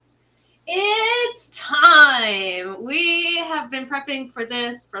have been prepping for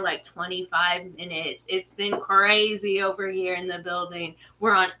this for like 25 minutes. It's been crazy over here in the building.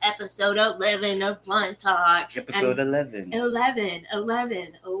 We're on episode 11 of Blunt Talk. Episode 11. 11. And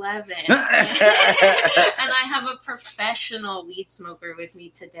I have a professional weed smoker with me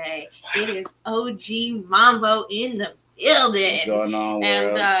today. It is OG Mambo in the building. What's going on,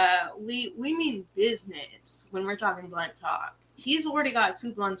 world? And we mean business when we're talking Blunt Talk. He's already got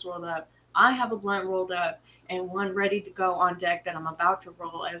 2 blunts rolled up. I have a blunt rolled up and one ready to go on deck that I'm about to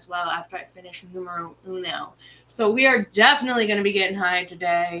roll as well after I finish numero uno. So we are definitely going to be getting high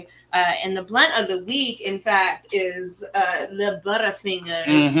today. And the blunt of the week, in fact, is the ButtaFingaz.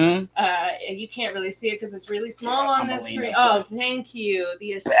 Mm-hmm. You can't really see it because it's really small on this screen. Oh, thank you.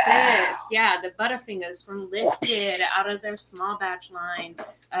 The assist. Yeah, the ButtaFingaz from Lifted out of their small batch line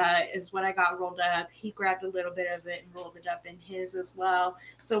is what I got rolled up. He grabbed a little bit of it and rolled it up in his as well.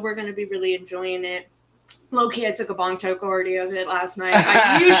 So we're going to be really enjoying it. Low-key, I took a bong toke already of it last night.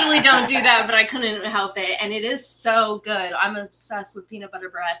 I usually don't do that, but I couldn't help it. And it is so good. I'm obsessed with peanut butter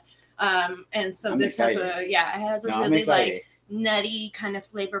breath. And so this has a really like nutty kind of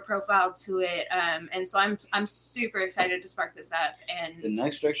flavor profile to it. And so I'm super excited to spark this up. And the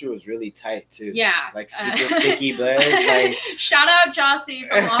nug structure was really tight too. Yeah. Like super sticky buds. Like shout out Jossie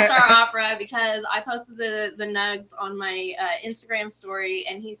from All Star Opera because I posted the nugs on my Instagram story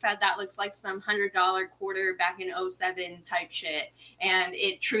and he said that looks like some $100 quarter back in 07 type shit. And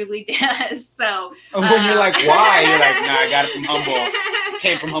it truly does. So when you're like, why? You're like, nah, I got it from Humboldt. It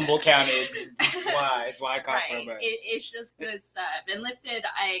came from Humboldt County. It's why it costs so much. It's just good stuff. And Lifted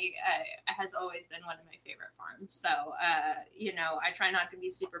has always been one of my favorite farms. So I try not to be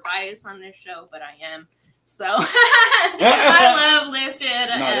super biased on this show, but I am. So I love Lifted.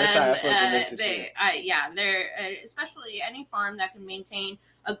 No, they're tight. I fuck with Lifted too. They're especially any farm that can maintain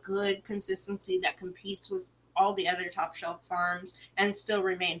a good consistency that competes with all the other top shelf farms and still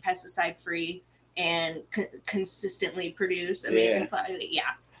remain pesticide free and consistently produce amazing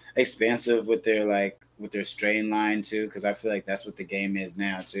expansive with their strain line too, because I feel like that's what the game is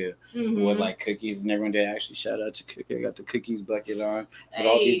now too. Mm-hmm. With like cookies and everyone did actually shout out to Cookie. I got the cookies bucket on with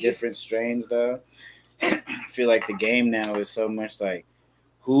all these different strains though. I feel like the game now is so much like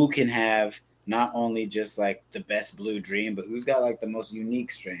who can have not only just like the best blue dream, but who's got like the most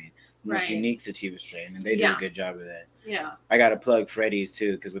unique strain, most unique sativa strain, and they do a good job of that. Yeah, I gotta plug Freddy's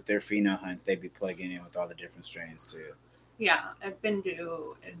too, because with their pheno hunts, they be plugging in with all the different strains too. Yeah, I've been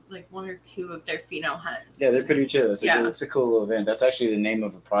to like 1 or 2 of their pheno hunts. Yeah, they're pretty chill. It's a cool little event. That's actually the name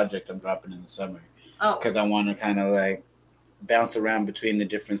of a project I'm dropping in the summer. Oh. Because I want to kind of like bounce around between the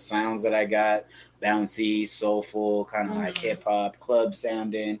different sounds that I got. Bouncy, soulful, kind of like hip-hop, club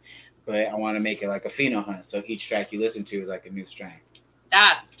sounding. But I want to make it like a pheno hunt. So each track you listen to is like a new strain.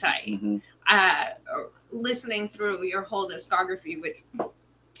 That's tight. Mm-hmm. Listening through your whole discography, which...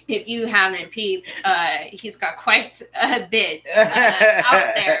 if you haven't peeped, he's got quite a bit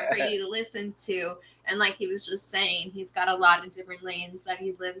out there for you to listen to. And like he was just saying, he's got a lot of different lanes that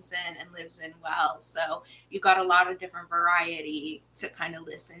he lives in and lives in well. So you've got a lot of different variety to kind of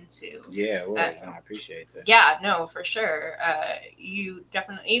listen to. Yeah, well, I appreciate that. Yeah, no, for sure. You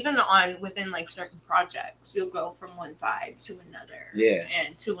definitely, even within like certain projects, you'll go from one vibe to another. Yeah.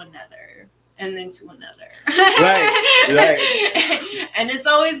 And to another. And then to another. Right. And it's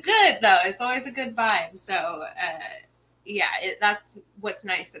always good, though. It's always a good vibe. So, that's what's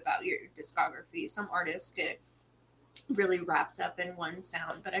nice about your discography. Some artists get really wrapped up in one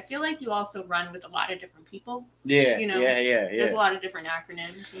sound, but I feel like you also run with a lot of different people. Yeah, There's a lot of different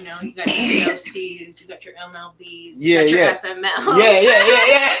acronyms. You got your VOCs, you got your MLBs, you got your FMLs. Yeah.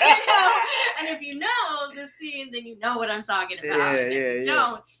 And if you know the scene, then you know what I'm talking about. And if you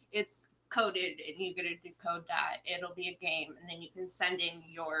don't, it's coded and you get to decode that. It'll be a game, and then you can send in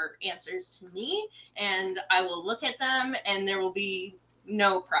your answers to me and I will look at them, and there will be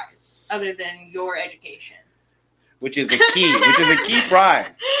no prize other than your education, which is a key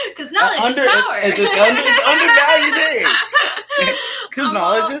prize, because knowledge is power. It's undervalued thing, because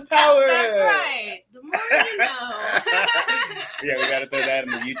knowledge is power. That's right. The more you know. Yeah, we gotta throw that in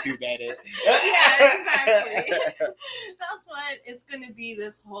the YouTube edit. Yeah, exactly. That's what it's going to be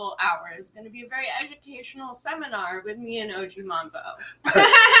this whole hour. It's going to be a very educational seminar with me and OG Mambo.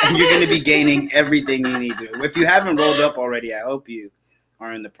 And you're going to be gaining everything you need to. If you haven't rolled up already, I hope you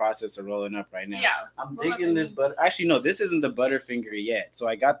are in the process of rolling up right now. Yeah. I'm digging this butter. Actually, no, this isn't the ButtaFingaz yet. So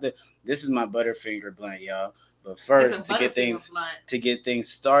I got this is my ButtaFingaz blunt, y'all. But first, to get things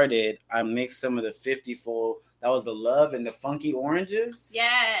started, I mixed some of the 50-fold. That was the Love and the Funky Oranges.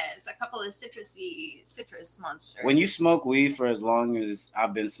 Yes, a couple of citrus monsters. When you smoke weed for as long as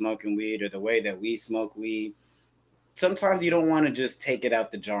I've been smoking weed, or the way that we smoke weed, sometimes you don't want to just take it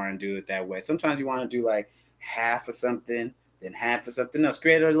out the jar and do it that way. Sometimes you want to do like half of something, then half of something else.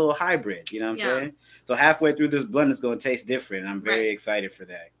 Create a little hybrid, you know what I'm saying? So halfway through this blunt, it's going to taste different. I'm very excited for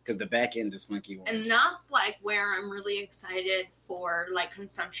that because the back end is funky oranges. And that's like where I'm really excited for like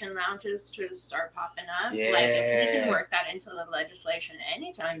consumption lounges to start popping up. Yeah. Like if we can work that into the legislation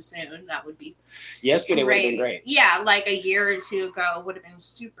anytime soon, that would be yesterday would have been great. Yeah, like a year or two ago would have been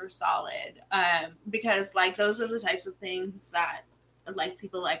super solid. Because like those are the types of things that like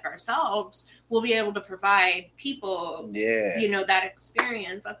people like ourselves will be able to provide people, you know, that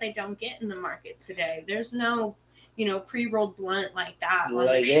experience that they don't get in the market today. There's no, you know, pre-rolled blunt like that on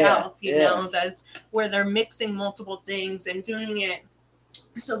the shelf, you know, that's where they're mixing multiple things and doing it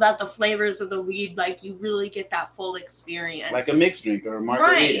so that the flavors of the weed, like you really get that full experience. Like a mixed drink or a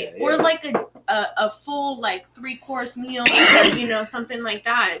margarita. Right. Or like a full like 3-course meal, you know, something like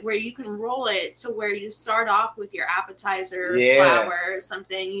that, where you can roll it to where you start off with your appetizer flour or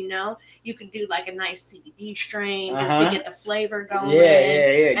something, you know. You could do like a nice CBD strain just to get the flavor going.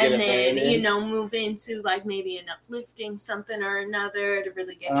 And then, you know, move into like maybe an uplifting something or another to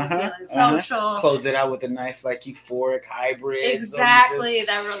really get you feeling social. Close it out with a nice like euphoric hybrid. Exactly.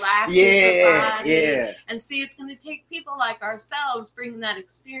 That relaxes the body. And see, it's going to take people like ourselves bringing that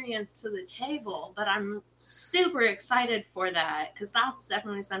experience to the table. But I'm super excited for that because that's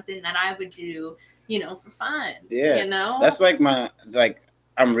definitely something that I would do, you know, for fun. Yeah. You know? That's like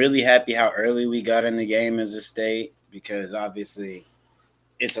I'm really happy how early we got in the game as a state because obviously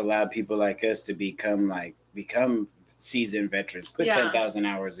it's allowed people like us to become seasoned veterans, put 10,000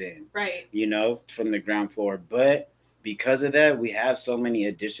 hours in. Right. You know, from the ground floor. But because of that, we have so many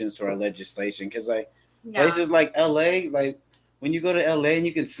additions to our legislation. Because places like LA, like when you go to LA and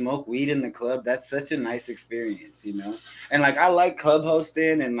you can smoke weed in the club, that's such a nice experience, you know. And like I like club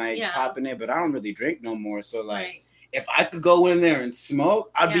hosting and like popping it, but I don't really drink no more. So like if I could go in there and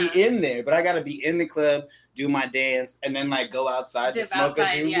smoke, I'd be in there. But I gotta be in the club, do my dance, and then like go outside to smoke a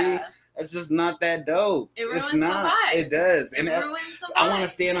doobie. It's just not that dope. It's not. The vibe. It does. It ruins the vibe. I want to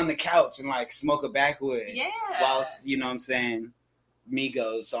stand on the couch and like smoke a backwood. Yeah. Whilst, you know what I'm saying,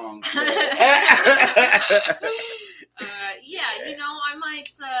 Migos songs. Yeah, you know, I might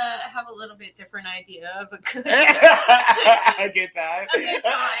have a little bit different idea of a good time. A good time,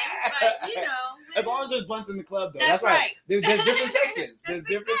 but you know. As long as there's blunts in the club, though. That's right. There's different sections. There's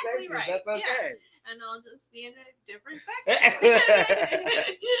different exactly sections. Right. That's okay. Yeah. And I'll just be in a different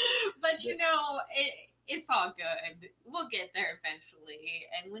section. But you know, it's all good. We'll get there eventually.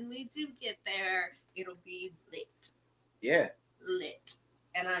 And when we do get there, it'll be lit. Yeah. Lit.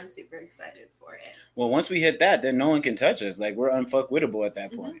 And I'm super excited for it. Well, once we hit that, then no one can touch us. Like, we're unfuckwittable at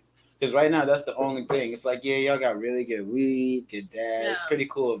that point. Because right now, that's the only thing. It's like, yeah, y'all got really good weed, good dabs, pretty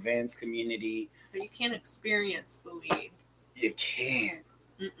cool events, community. But you can't experience the weed. You can't.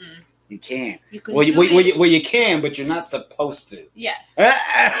 Mm-mm. You can't. You can you can, but you're not supposed to. Yes. Yeah,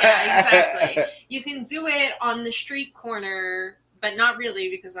 exactly. You can do it on the street corner, but not really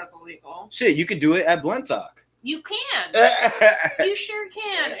because that's illegal. Shit, you could do it at Blunt Talk. You can. You sure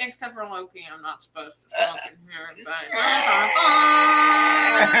can. Except for Loki, I'm not supposed to smoke in here.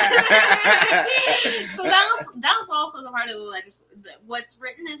 So that's also the part of the legislation. What's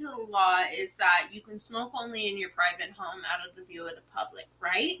written into the law is that you can smoke only in your private home out of the view of the public,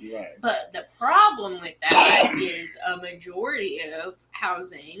 right? Right. But the problem with that is a majority of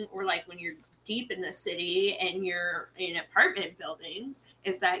housing, or like when you're deep in the city and you're in apartment buildings,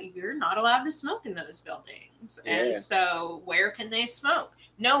 is that you're not allowed to smoke in those buildings. Yeah. And so where can they smoke?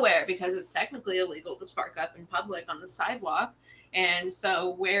 Nowhere, because it's technically illegal to spark up in public on the sidewalk. And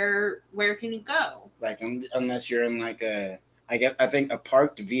so where can you go? Like unless you're in like I think a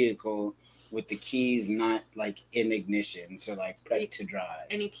parked vehicle with the keys not like in ignition, so like prepped to drive.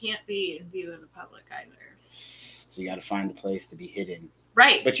 And you can't be in view of the public either. So you got to find a place to be hidden.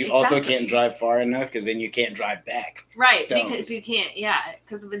 Right. But you also can't drive far enough because then you can't drive back. Right. Stoned. Because you can't,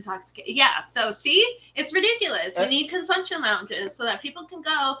 because of intoxication. Yeah. So see, it's ridiculous. We need consumption lounges so that people can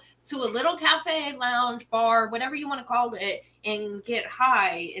go to a little cafe, lounge, bar, whatever you want to call it, and get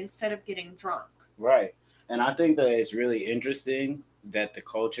high instead of getting drunk. Right. And I think that it's really interesting that the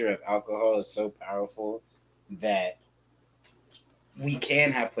culture of alcohol is so powerful that we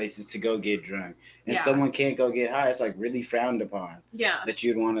can have places to go get drunk, and someone can't go get high. It's like really frowned upon. Yeah. That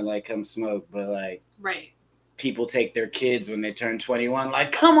you'd want to like come smoke, but like people take their kids when they turn 21.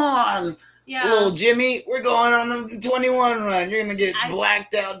 Like, come on, little Jimmy, we're going on the 21 run. You're gonna get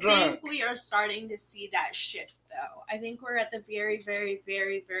blacked out drunk. I think we are starting to see that shift, though. I think we're at the very, very,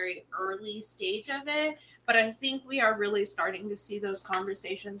 very, very early stage of it. But I think we are really starting to see those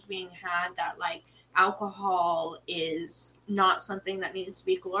conversations being had that like alcohol is not something that needs to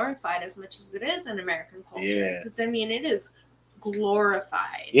be glorified as much as it is in American culture. Because I mean, it is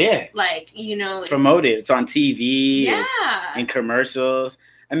glorified. Yeah. Like, you know, promoted. It's on TV. Yeah. It's in commercials.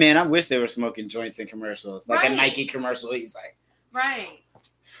 I mean, I wish they were smoking joints in commercials. Like Right. a Nike commercial. He's like, right.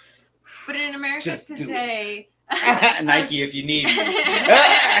 But in America today, Nike if you need me.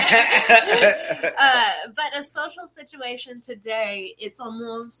 But a social situation today, it's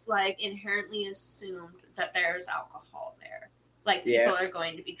almost like inherently assumed that there's alcohol there. Like people are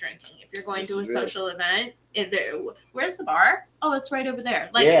going to be drinking. If you're going to a social event, where's the bar? Oh, it's right over there.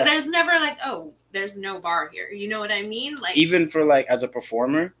 Like there's never like, oh, there's no bar here. You know what I mean? Like even for like as a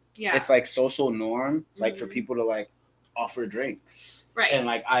performer, it's like social norm, like for people to like offer drinks. Right. And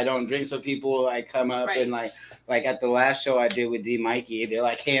like I don't drink, so people like come up and like at the last show I did with D Mikey, they're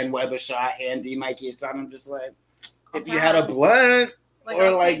like hand Webb a shot, hand D Mikey a shot. I'm just like, if you had a blunt like,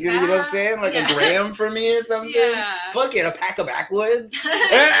 or like you know what I'm saying, like a gram for me or something. Fuck it, a pack of backwoods. Even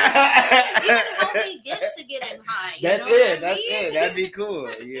help me get to getting high. That's it. That's it. That'd be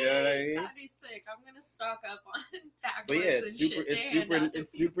cool. You know what I mean? That'd be sick. I'm gonna stock up on backwoods. But yeah, it's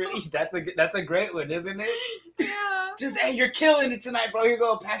super. That's a great one, isn't it? Yeah. Just hey, you're killing it tonight, bro. Here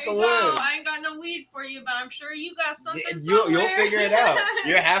go a pack of woods. I ain't got no weed for you, but I'm sure you got something. You'll figure it out.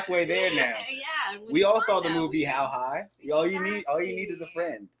 You're halfway there now. Yeah. We all saw the movie How High. All you need is a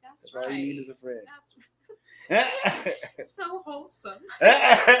friend. That's all you need is a friend. That's so wholesome.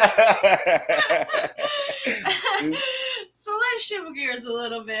 So let's shift gears a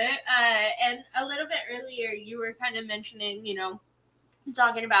little bit. And a little bit earlier, you were kind of mentioning, you know,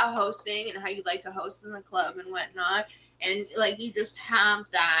 talking about hosting and how you like to host in the club and whatnot. And like you just have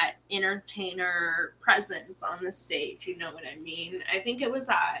that entertainer presence on the stage, you know what I mean? I think it was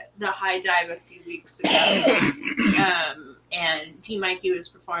at the High Dive a few weeks ago. And T Mikey was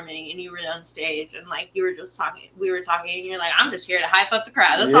performing and you were on stage and like we were talking and you're like, I'm just here to hype up the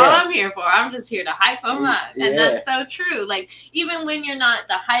crowd. That's all I'm here for. I'm just here to hype them up. And that's so true. Like even when you're not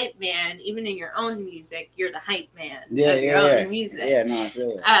the hype man, even in your own music, you're the hype man of your own music. Yeah, no, I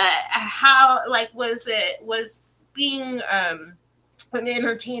feel it. How like was being an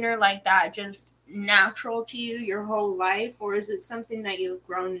entertainer like that just natural to you your whole life, or is it something that you've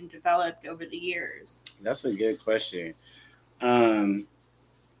grown and developed over the years? That's a good question.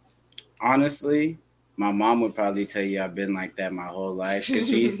 Honestly, my mom would probably tell you I've been like that my whole life because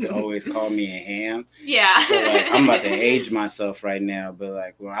she used to always call me a ham. Yeah. So like I'm about to age myself right now, but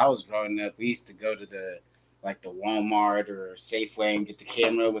like when I was growing up, we used to go to the Walmart or Safeway and get the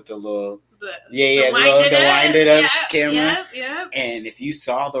camera with the little the wind it up camera. Yep. And if you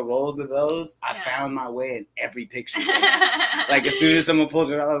saw the rolls of those, I found my way in every picture. Like as soon as someone pulled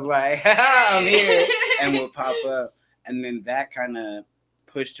it, I was like, I'm here, and would pop up. And then that kind of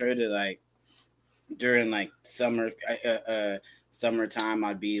pushed her to like during like summertime,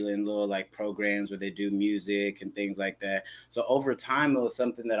 I'd be in little like programs where they do music and things like that. So over time, it was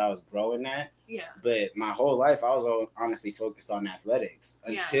something that I was growing at. Yeah. But my whole life, I was honestly focused on athletics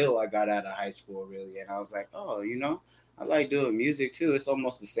until I got out of high school, really. And I was like, oh, you know, I like doing music too. It's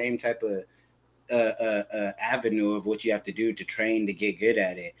almost the same type of avenue of what you have to do to train to get good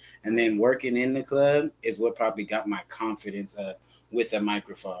at it. And then working in the club is what probably got my confidence up with a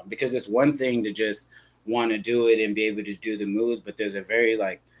microphone, because it's one thing to just want to do it and be able to do the moves, but there's a very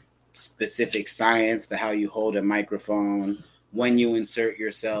like specific science to how you hold a microphone, when you insert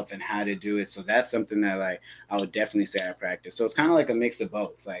yourself, and how to do it. So that's something that like I would definitely say I practice. So it's kind of like a mix of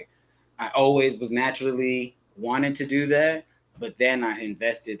both. Like I always was naturally wanted to do that, but then I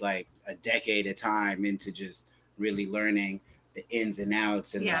invested like a decade of time into just really learning the ins and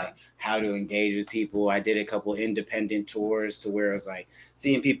outs and like how to engage with people. I did a couple independent tours to where I was like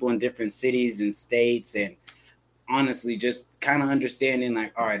seeing people in different cities and states, and honestly just kind of understanding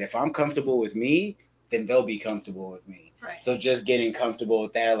like, all right, if I'm comfortable with me, then they'll be comfortable with me. Right. So just getting comfortable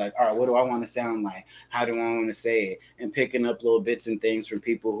with that, like, all right, what do I want to sound like? How do I want to say it? And picking up little bits and things from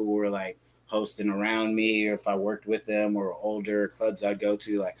people who were like hosting around me, or if I worked with them, or older clubs I'd go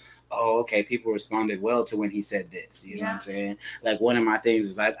to, like, oh, okay, people responded well to when he said this. You know what I'm saying? Like one of my things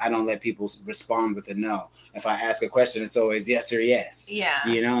is I don't let people respond with a no. If I ask a question, it's always yes or yes. Yeah.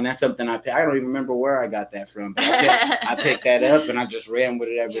 You know, and that's something I don't even remember where I got that from. But I picked that up and I just ran with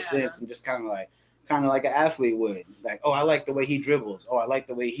it ever since, and just kind of like an athlete would. Like, oh, I like the way he dribbles. Oh, I like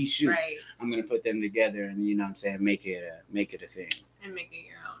the way he shoots. Right. I'm going to put them together and, you know what I'm saying, make it a thing. And make it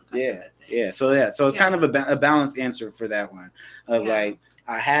your own. So it's kind of a balanced answer for that one of like,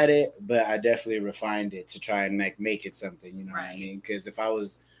 I had it, but I definitely refined it to try and make it something, you know what I mean? Because if I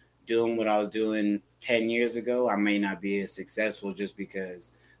was doing what I was doing 10 years ago, I may not be as successful just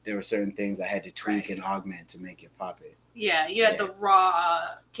because there were certain things I had to tweak and augment to make it pop it. Yeah, you had the raw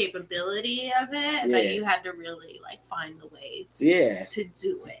capability of it that you had to really like find the way to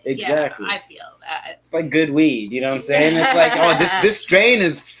do it. Exactly. Yeah, I feel that. It's like good weed, you know what I'm saying? It's like, oh, this strain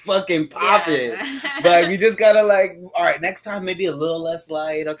is fucking popping. But we just gotta like, all right, next time maybe a little less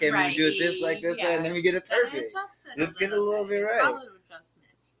light. Okay, let me do it this like this, and then we get it perfect. Just get a little bit right. Solid adjustment.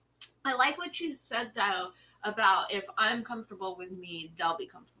 I like what you said though about if I'm comfortable with me, they'll be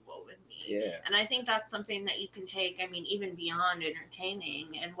comfortable with me. Yeah. And I think that's something that you can take, I mean, even beyond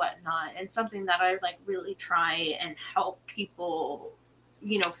entertaining and whatnot, and something that I like really try and help people,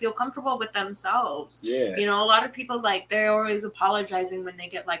 you know, feel comfortable with themselves. Yeah. You know, a lot of people like they're always apologizing when they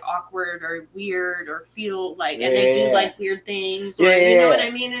get like awkward or weird or feel like and they do like weird things or you know what I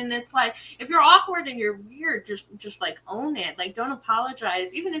mean? And it's like if you're awkward and you're weird, just like own it. Like don't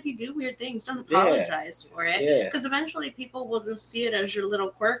apologize. Even if you do weird things, don't apologize for it. Because eventually people will just see it as your little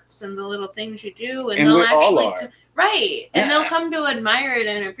quirks and the little things you do, and they'll actually right. And they'll come to admire it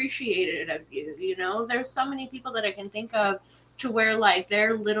and appreciate it of you. You know, there's so many people that I can think of to where like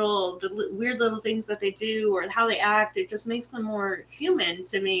their weird little things that they do or how they act, it just makes them more human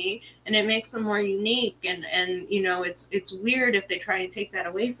to me, and it makes them more unique. And you know, it's weird if they try and take that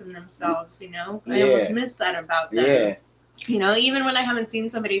away from themselves. You know, I almost miss that about them. Yeah. You know, even when I haven't seen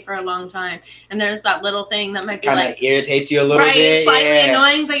somebody for a long time, and there's that little thing that might be kind of irritates you a little bit, slightly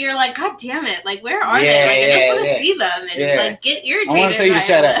annoying, but you're like, God damn it! Like, where are they? Like, I just want to see them and like get irritated. I want to tell you to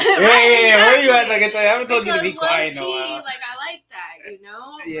shut up. Exactly. Where you at? Like, I haven't told you to be quiet in a while. Like, I like that, you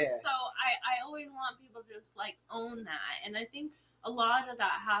know. So I always want people to just like own that, and I think a lot of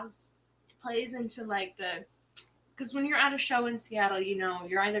that plays into like because when you're at a show in Seattle, you know,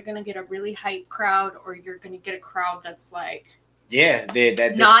 you're either going to get a really hype crowd or you're going to get a crowd that's like,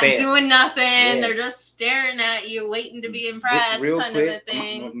 not doing nothing. Yeah. They're just staring at you, waiting to be impressed, real kind quick, of a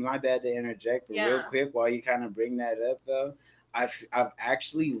thing. My bad to interject, but real quick, while you kind of bring that up, though, I've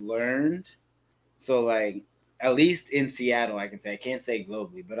actually learned, so like, at least in Seattle, I can say, I can't say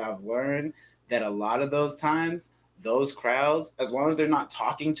globally, but I've learned that a lot of those times, those crowds, as long as they're not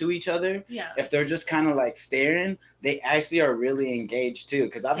talking to each other, if they're just kind of like staring, they actually are really engaged too.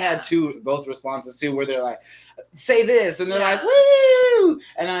 Because I've had both responses too, where they're like, say this, and they're like, woo!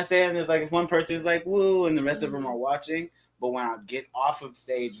 And then I say, and there's like one person is like, woo, and the rest of them are watching. But when I get off of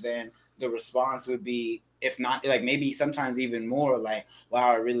stage, then the response would be, if not, like maybe sometimes even more like,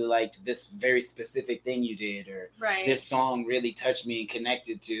 wow, I really liked this very specific thing you did, or this song really touched me and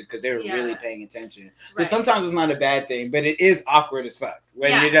connected to, because they were really paying attention. So sometimes it's not a bad thing, but it is awkward as fuck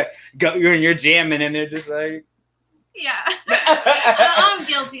when you're jamming and they're just like, I'm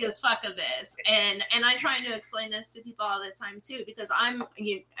guilty as fuck of this, and I try to explain this to people all the time too, because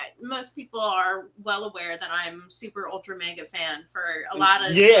most people are well aware that I'm super ultra mega fan for a lot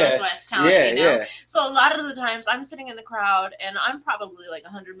of Northwest talent, you know. So a lot of the times I'm sitting in the crowd and I'm probably like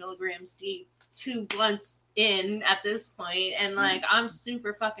 100 milligrams deep, 2 blunts in at this point, and like I'm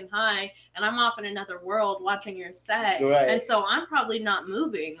super fucking high and I'm off in another world watching your set, and so I'm probably not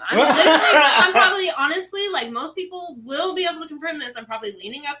moving. I'm probably honestly, like most people will be able to confirm this, I'm probably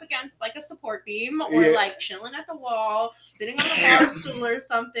leaning up against like a support beam or like chilling at the wall, sitting on a bar stool or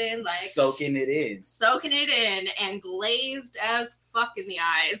something, like soaking it in and glazed as fuck in the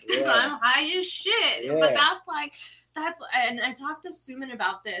eyes because I'm high as shit. But and I talked to Suman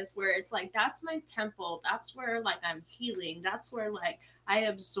about this, where it's like, that's my temple. That's where like I'm healing. That's where like I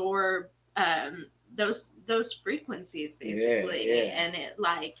absorb those frequencies basically. And it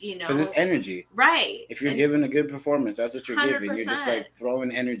like, you know, because it's energy, right? If you're giving a good performance, that's what you're 100%. Giving. You're just like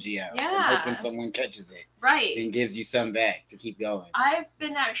throwing energy out and hoping someone catches it, and gives you some back to keep going. I've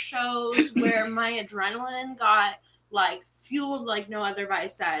been at shows where my adrenaline got like fueled like no other by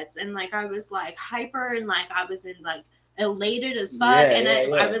sets, and like I was like hyper and like I was in like elated as fuck,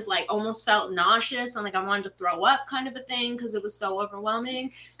 I was like almost felt nauseous and like I wanted to throw up kind of a thing because it was so overwhelming.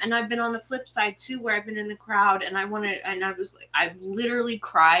 And I've been on the flip side too, where I've been in the crowd and I literally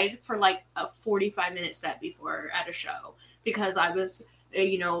cried for like a 45-minute set before at a show, because I was,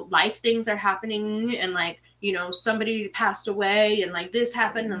 you know, life things are happening and like, you know, somebody passed away and like this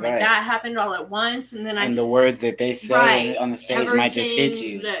happened and like that happened all at once, and then the words that they say on the stage might just hit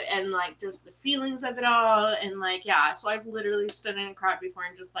you, and like just the feelings of it all, and like so I've literally stood in a crowd before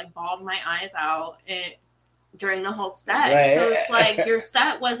and just like bawled my eyes out during the whole set. So it's like, your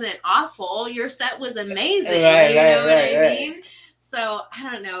set wasn't awful, your set was amazing. You know what I mean? So I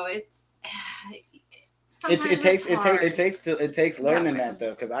don't know, it takes learning that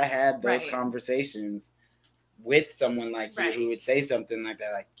though, because I had those conversations with someone like you who would say something like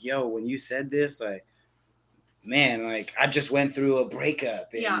that, like, yo, when you said this, like, man, like, I just went through a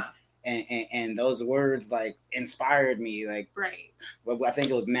breakup. And those words, like, inspired me. Like, well, I think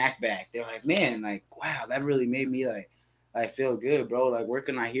it was Macback. They're like, man, like, wow, that really made me, like, I feel good, bro. Like, where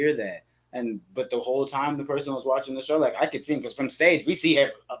can I hear that? But the whole time the person was watching the show, like, I could see him, because from stage we see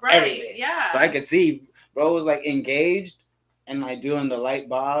everything. So I could see bro was like engaged and like doing the light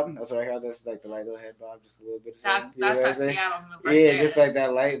bob. That's what I heard. That's like the light head bob, just a little bit. That's that Seattle move right there. Just like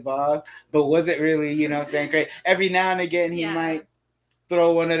that light bob. But was it really, you know what I'm saying, great? Every now and again he might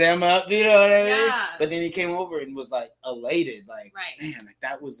throw one of them up, you know what I mean? But then he came over and was like elated, like, damn, like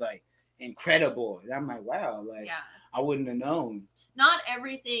that was like incredible. And I'm like, wow, like I wouldn't have known. Not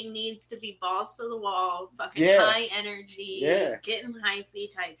everything needs to be balls to the wall, fucking high energy, getting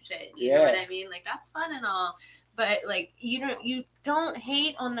hyphy type shit. You know what I mean? Like, that's fun and all, but like, you don't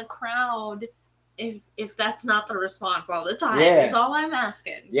hate on the crowd if that's not the response all the time. Is all I'm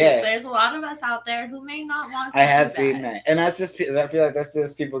asking. There's a lot of us out there who may not want to I have seen that. And that's just, I feel like that's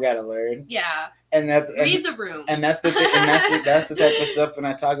just people got to learn. And read the room. And that's the thing, and that's the type of stuff when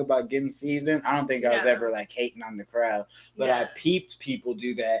I talk about getting seasoned. I don't think I was ever like hating on the crowd, but I peeped people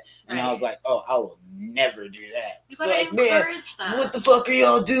do that, and I was like, oh, I will never do that. You gotta encourage them. What the fuck are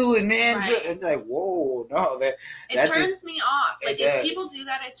y'all doing, man? And like, whoa, no, it turns me off. Like, if people do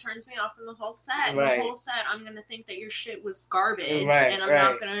that, it turns me off from the whole set. The whole set, I'm gonna think that your shit was garbage, and I'm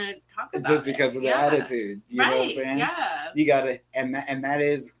not gonna talk about just because of the attitude. You know what I'm saying? You gotta,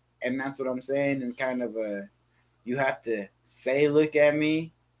 and that's what I'm saying, is kind of you have to say, look at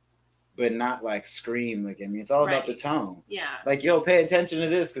me, but not like scream, look at me. It's all about the tone. Like, yo, pay attention to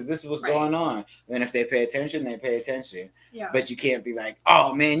this, because this is what's going on. And if they pay attention, they pay attention. But you can't be like,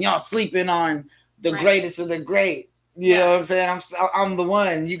 oh man, y'all sleeping on the greatest of the great. You know what I'm saying? I'm the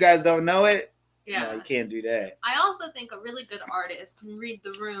one. You guys don't know it? No, you can't do that. I also think a really good artist can read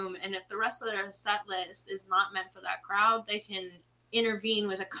the room, and if the rest of their set list is not meant for that crowd, they can intervene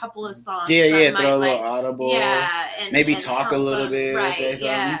with a couple of songs. Throw a little audible. And maybe talk a little bit. Or say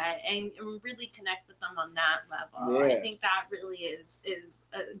something. And really connect with them on that level. I think that really is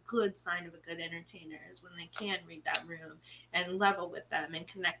a good sign of a good entertainer, is when they can read that room and level with them and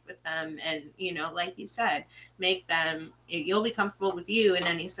connect with them, and, you know, like you said, make them, you'll be comfortable with you in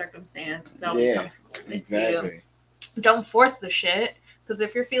any circumstance. They'll be comfortable with you. Don't force the shit. Because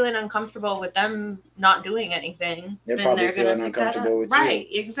if you're feeling uncomfortable with them not doing anything, they're probably feeling uncomfortable with you. Right,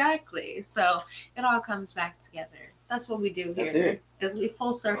 exactly. So it all comes back together. That's what we do here. Is we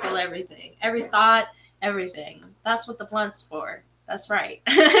full circle everything. Every thought, everything. That's what the blunt's for. That's right.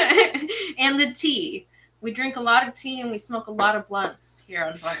 And the tea. We drink a lot of tea and we smoke a lot of blunts here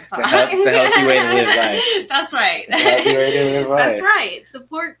on Blunt Talk. It's a healthy way to live life. That's right. It's a healthy way to live life. That's right.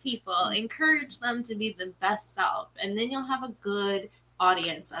 Support people. Encourage them to be the best self. And then you'll have a good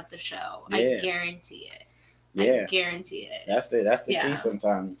audience at the show. I guarantee it. I guarantee it. That's the key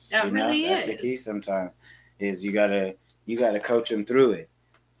sometimes. That really is. That's the key sometimes. Is you gotta coach them through it.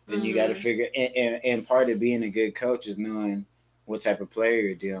 And you gotta figure, and part of being a good coach is knowing what type of player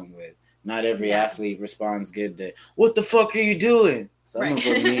you're dealing with. Not every athlete responds good to, what the fuck are you doing? Some of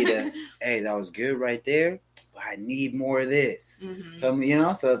them need hey, that was good right there, but I need more of this. Some,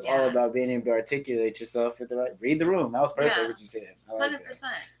 so it's all about being able to articulate yourself at the right, read the room. That was perfect what you said. I like 100%.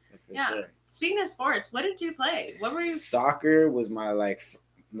 Sure. Speaking of sports, what did you play? What were you? Soccer was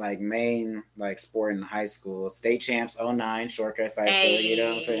my main sport in high school. State champs 09, Shorecrest High School, you know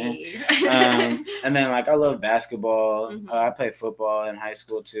what I'm saying? And then I love basketball. I played football in high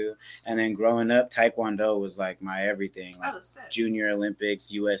school too. And then growing up, Taekwondo was my everything. Junior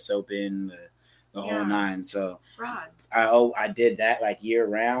Olympics, US Open, the whole nine. So I did that year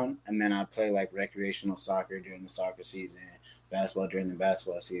round, and then I play recreational soccer during the soccer season. Basketball during the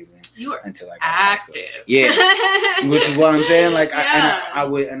basketball season. You were until I got active. Which is what I'm saying.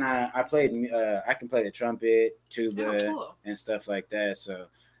 I played. I can play the trumpet, tuba, and stuff like that. So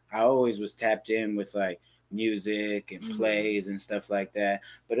I always was tapped in with music and plays and stuff like that.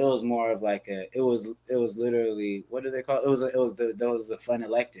 But it was more of it was literally, what do they call it? Those the fun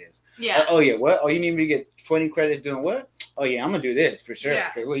electives. Yeah. What? Oh, you need me to get 20 credits doing what? Oh yeah, I'm gonna do this for sure.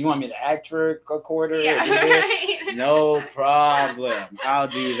 Yeah. You want me to act for a quarter? Yeah. Or do this? No problem. I'll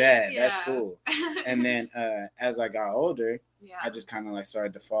do that. Yeah. That's cool. And then as I got older, I just kind of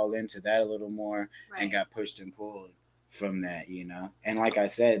started to fall into that a little more and got pushed and pulled from that, And like I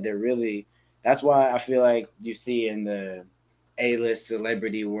said, that's why I feel like you see in the A-list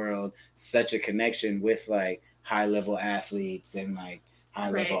celebrity world such a connection with high level athletes and high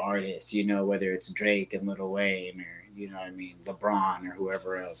level artists, whether it's Drake and Lil Wayne or you know what I mean, LeBron or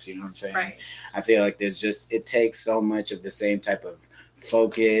whoever else, you know what I'm saying? Right. I feel like it takes so much of the same type of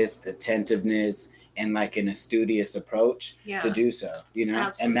focus, attentiveness, and like an studious approach to do so, you know?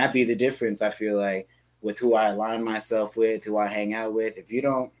 Absolutely. And that be the difference, I feel like, with who I align myself with, who I hang out with. If you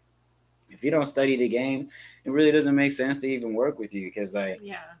don't study the game, it really doesn't make sense to even work with you, because like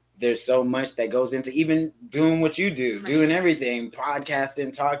there's so much that goes into even doing what you do, doing everything,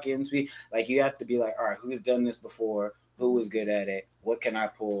 podcasting, talking, like you have to be like, all right, who's done this before? Who was good at it? What can I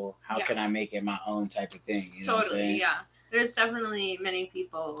pull? How can I make it my own type of thing? You know what I'm saying? Yeah. There's definitely many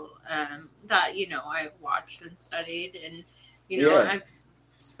people that, you know, I've watched and studied, and, you know, I've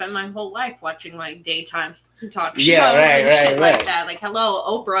spent my whole life watching like daytime talk shows and shit like that. Like, hello,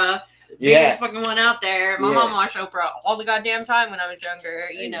 Oprah. Biggest fucking one out there. My mom watched Oprah all the goddamn time when I was younger,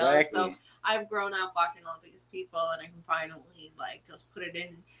 you know. So I've grown up watching all these people, and I can finally like just put it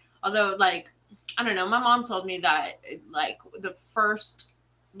in. Although, like, I don't know, my mom told me that like the first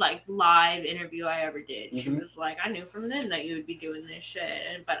like live interview I ever did, she was like, I knew from then that you would be doing this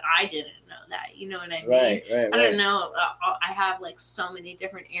shit, but I didn't know that, you know what I mean? I don't know. I have like so many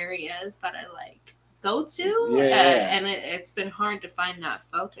different areas that I like go to, and it's been hard to find that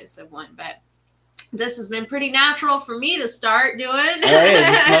focus of one, but this has been pretty natural for me to start doing.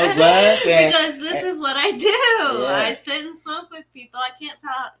 You smoke blunts? Because this is what I do. I sit and smoke with people. I can't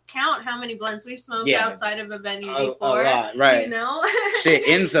count how many blunts we've smoked outside of a venue before. A lot, right. You know? Shit,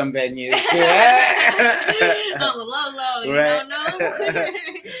 in some venues. On the low, you don't know?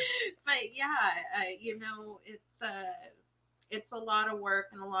 But yeah, you know, it's a lot of work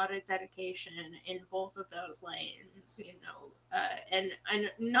and a lot of dedication in both of those lanes, you know, and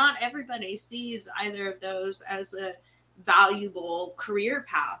not everybody sees either of those as a valuable career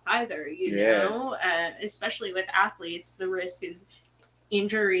path either, you know, especially with athletes, the risk is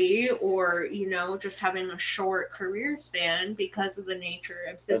injury or, you know, just having a short career span because of the nature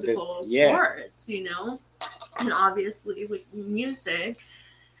of physical sports, you know, and obviously with music,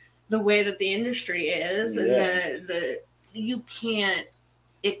 the way that the industry is and you can't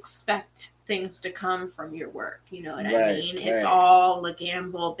expect things to come from your work, you know what I mean? It's all a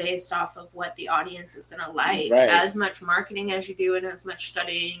gamble based off of what the audience is going to like. As much marketing as you do and as much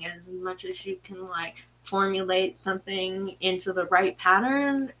studying, as much as you can like formulate something into the right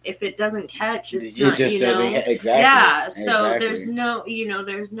pattern, if it doesn't catch, it just doesn't so there's no, you know,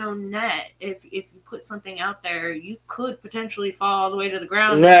 there's no net. If you put something out there, you could potentially fall all the way to the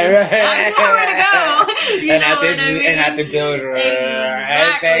ground. That's nowhere to go. You know what I mean? And have to build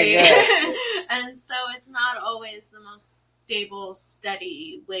exactly. And so it's not always the most stable,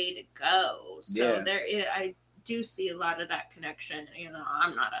 steady way to go. So I do see a lot of that connection. You know,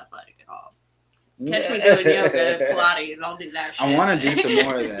 I'm not athletic at all. Catch me doing yoga, Pilates, I'll do that shit. I want to do some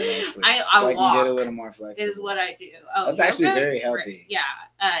more of that, actually. I walk, can get a little more flexible. Is what I do. That's actually very healthy. Yeah,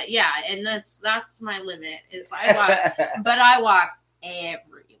 and that's my limit, is I walk, but I walk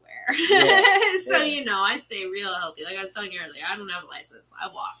everywhere. So, you know, I stay real healthy. Like I was telling you earlier, I don't have a license. I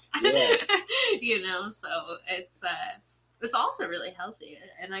walk. You know, so it's also really healthy,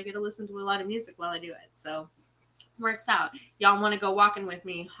 and I get to listen to a lot of music while I do it. So works out. Y'all want to go walking with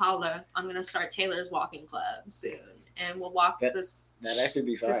me? Holla! I'm gonna start Taylor's Walking Club soon, and we'll walk that actually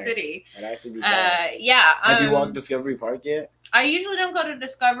be fine. The city. That actually be fine. Have you walked Discovery Park yet? I usually don't go to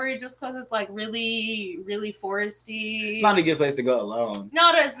Discovery just because it's like really, really foresty. It's not a good place to go alone.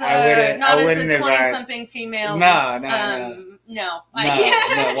 Not as a 20-something female. No.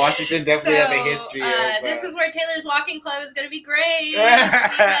 Washington definitely has a history. This is where Taylor's Walking Club is going to be great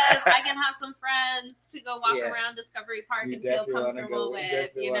because I can have some friends to go walk around Discovery Park and feel comfortable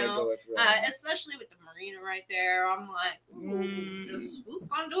with, you know, especially with the marina right there. I'm like, just swoop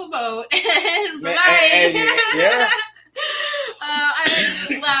onto a boat and bye.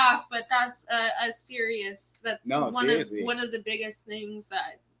 I laugh, but that's a serious. That's one of the biggest things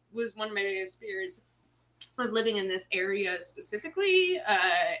that was one of my biggest fears of living in this area specifically,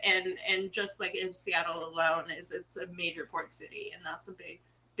 and just like in Seattle alone, is it's a major port city, and that's a big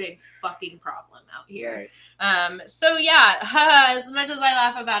fucking problem out here. So yeah, as much as I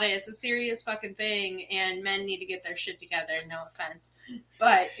laugh about it, it's a serious fucking thing, and men need to get their shit together. No offense,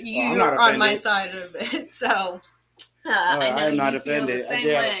 but you're on my side of it, so. I am not offended.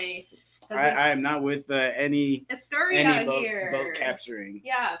 I am not with any boat capturing.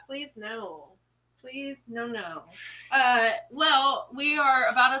 Yeah, please no. Well, we are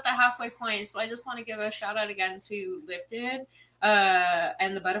about at the halfway point, so I just want to give a shout out again to Lifted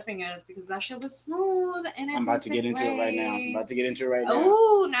and the ButtaFingaz, because that shit was smooth. And I'm about to get into it right now.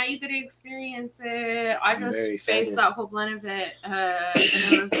 Oh, now you get to experience it. I just faced that whole blend of it, and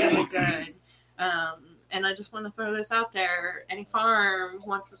it was really good. And I just want to throw this out there. Any farm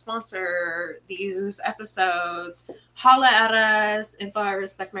wants to sponsor these episodes, holla at us,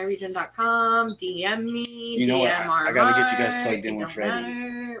 info@respectmyregion.com, DM me, you know DM what? I gotta get you guys plugged in with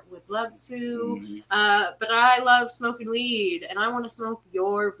Freddie. Would love to. But I love smoking weed, and I want to smoke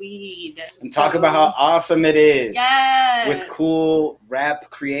your weed. And talk about how awesome it is. Yes. With cool rap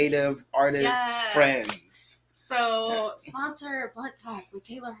creative artist friends. So sponsor Blunt Talk with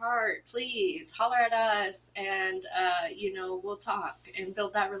Taylor Hart, please holler at us, and we'll talk and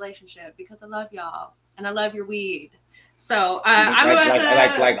build that relationship because I love y'all and I love your weed. So I'm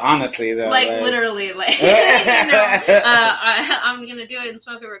about to honestly though, like literally I'm gonna do it and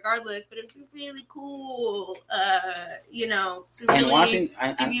smoke it regardless, but it'd be really cool to really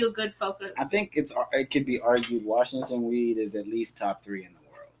give you a good focus. I think it could be argued Washington weed is at least top 3 in the world.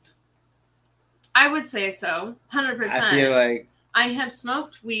 I would say so, 100%. I feel like I have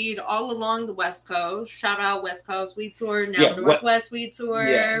smoked weed all along the West Coast. Shout out West Coast Weed Tour, now Northwest Weed Tour.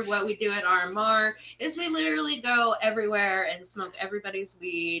 Yes. What we do at RMR is we literally go everywhere and smoke everybody's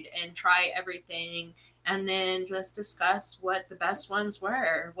weed and try everything, and then just discuss what the best ones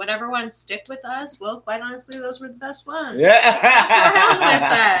were. Whatever ones stick with us, well, quite honestly, those were the best ones. Yeah. Stuck around with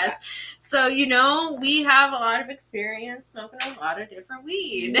us. So, we have a lot of experience smoking a lot of different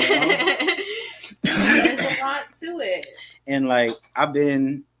weed. There's a lot to it. And like I've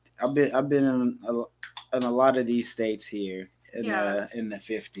been in a lot of these states here in the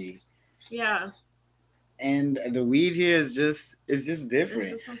 50. Yeah. And the weed here is just different.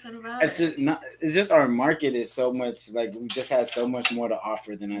 There's just something about it's just our market is so much, like, we just have so much more to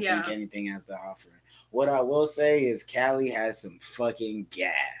offer than I think anything has to offer. What I will say is Cali has some fucking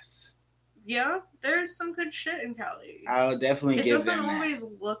gas. Yeah, there's some good shit in Cali. I'll definitely give them that. It doesn't always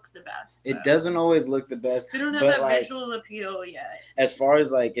look the best. It doesn't always look the best. They don't have that visual appeal yet. As far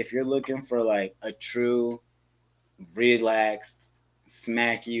as like, if you're looking for like a true relaxed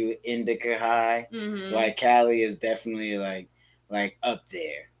smack you indica high, like Cali is definitely like up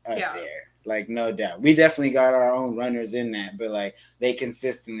there. Like, no doubt. We definitely got our own runners in that, but like they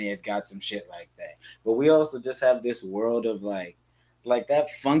consistently have got some shit like that. But we also just have this world of like that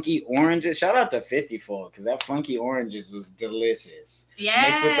funky oranges. Shout out to 54, because that funky oranges was delicious. Yeah.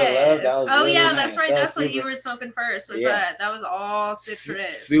 Mixed with the love, that was really nice. That's right. That's what you were smoking first. Was that was all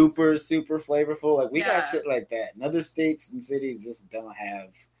citrus. Super, super flavorful. Like, we got shit like that. And other states and cities just don't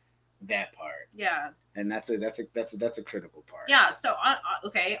have that part. Yeah. And that's a critical part. Yeah. So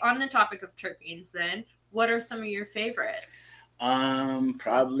on the topic of terpenes, then, what are some of your favorites?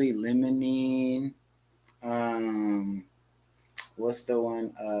 Probably limonene. What's the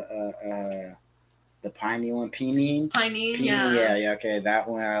one? The piney one, pinene. Pinene, yeah. Okay, that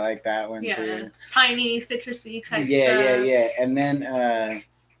one. I like that one too. Piney, citrusy type stuff. Yeah. And then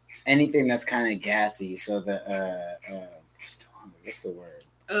anything that's kind of gassy. So the what's the word?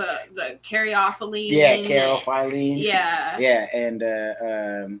 The caryophyllene. Yeah, caryophyllene. Yeah. Yeah, and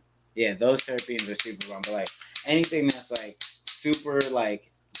those terpenes are super bomb. But like anything that's like super like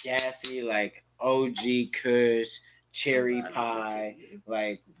gassy, like OG Kush, cherry pie,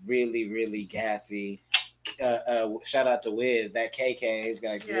 like really, really gassy. Shout out to Wiz, that KK is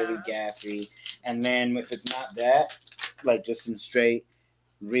like really gassy. And then if it's not that, like just some straight,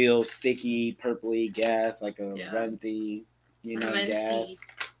 real sticky, purpley gas, like a runty, gas.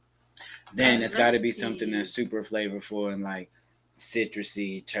 Then it's got to be something that's super flavorful and like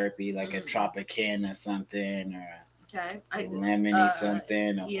citrusy, terpy, like a Tropicana something, or a lemony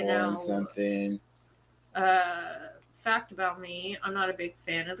something, or orange something. Fact about me, I'm not a big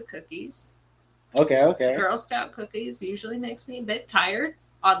fan of the cookies. Okay. Girl Scout cookies usually makes me a bit tired,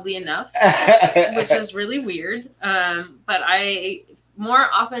 oddly enough, which is really weird. But I, more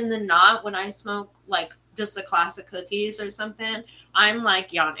often than not, when I smoke like just a classic cookies or something, I'm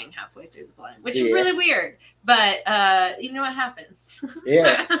like yawning halfway through the blend, which is really weird. But you know what happens.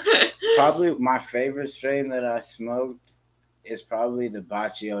 Yeah. Probably my favorite strain that I smoked is probably the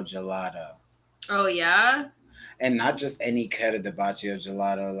Baccio Gelato. Oh yeah? And not just any cut of the Baccio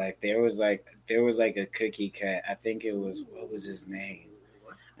Gelato. Like there was like a cookie cut. I think it was, what was his name?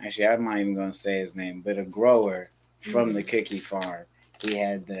 Actually, I'm not even gonna say his name, but a grower from the cookie farm. He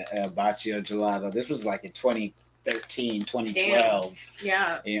had the Baccio Gelato. This was like in 2013, 2012. Damn.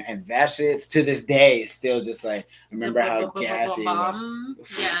 Yeah. And that shit's to this day still just like, remember how gassy it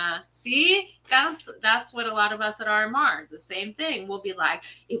was. Yeah. See? That's what a lot of us at RMR, the same thing. We'll be like,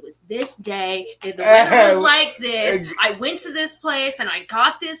 it was this day, the weather was like this. I went to this place and I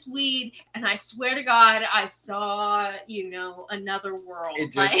got this weed, and I swear to God, I saw, another world.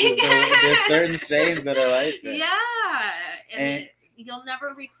 It just there's certain strains that are like that. Yeah. And you'll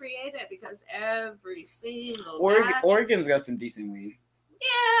never recreate it because every single Oregon's got some decent weed.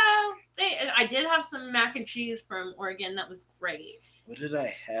 Yeah, I did have some mac and cheese from Oregon that was great. What did I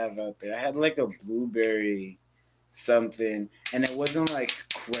have out there? I had like a blueberry something, and it wasn't like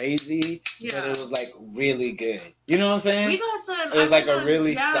crazy, but it was like really good. You know what I'm saying? We got some. It was like a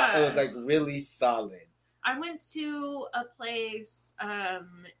really, it was like really solid. I went to a place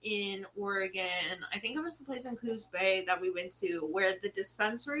in Oregon. I think it was the place in Coos Bay that we went to, where the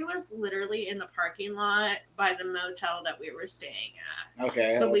dispensary was literally in the parking lot by the motel that we were staying at.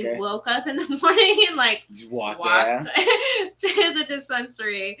 Okay. So we woke up in the morning and like walked to the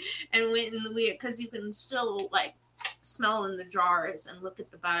dispensary and went and because you can still like smell in the jars and look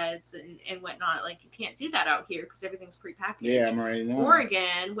at the buds and whatnot. Like you can't do that out here because everything's prepackaged. Yeah, I'm already knowing.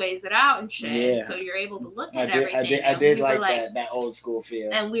 Oregon weighs it out and shit, so you're able to look at everything. I did like that old school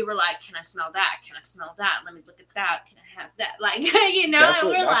feel. And we were like, "Can I smell that? Can I smell that? Let me look at that. Can I have that?" Like you know, that's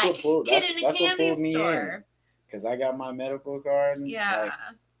what, and we're that's like what pulled, kid in a that's candy what pulled me store. In. Because I got my medical card in like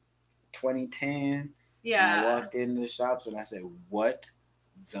 2010. Yeah. And I walked in the shops and I said, "What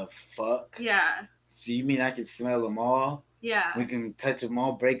the fuck?" Yeah. So you mean I can smell them all? Yeah. We can touch them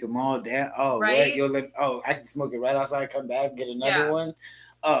all, break them all down. Oh, right. What? I can smoke it right outside, come back, get another one.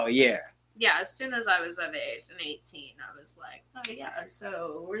 Oh, yeah. Yeah, as soon as I was of age and 18, I was like, oh, yeah,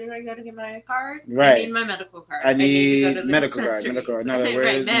 so where do I go to get my card? Right. I need my medical card. I need to go to the medical card. No, where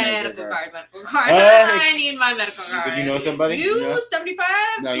is the medical card? Medical card. I need my medical card. You know somebody? You 75?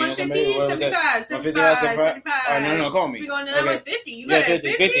 No, you know 150? Somebody? 75. 75. Oh, no, call me. We're going to 150. You got it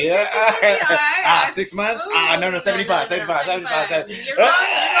 50? 50. 6 months? No, 75. 75. You're wrong.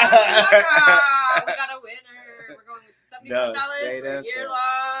 We got a winner. We're going with $75 for a year-long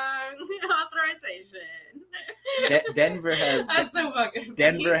authorization. Denver has. That's so fucking funny.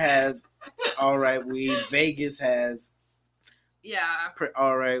 Denver has all right weed. Vegas has. Yeah.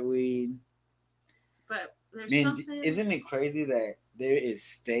 All right weed. But there's something. Isn't it crazy that there is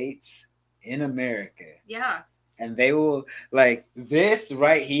states in America? Yeah. And they will like this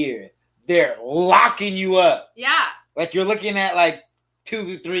right here. They're locking you up. Yeah. Like you're looking at like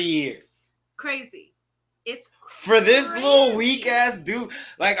 2 to 3 years. Crazy. It's for this little weak ass dude.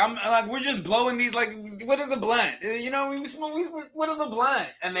 Like I'm like we're just blowing these. Like what is a blunt? You know we smoke. What is a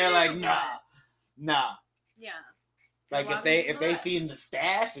blunt? And they're like nah. Yeah. Like if they see in the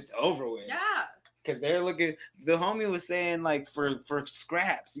stash, it's over with. Yeah. Because they're looking. The homie was saying like for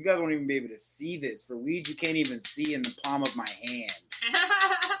scraps, you guys won't even be able to see this. For weed, you can't even see in the palm of my hand.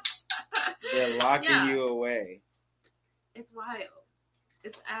 They're locking you away. It's wild.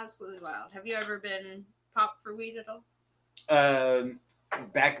 It's absolutely wild. Have you ever been popped for weed at all?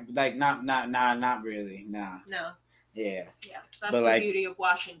 Back like not really. Nah. No. Yeah. Yeah, that's the beauty of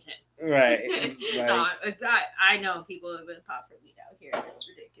Washington. Right. No, I know people have been popped for weed out here. It's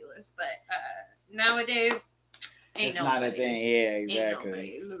ridiculous, but nowadays it's not a thing. Yeah,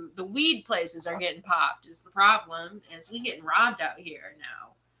 exactly. The weed places are getting popped. Is the problem? Is we getting robbed out here now?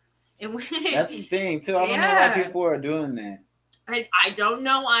 That's the thing too. I don't know why people are doing that. I don't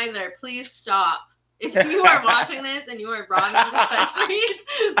know either. Please stop. If you are watching this and you are robbing dispensaries,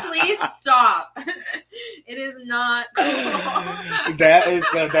 please stop. It is not cool.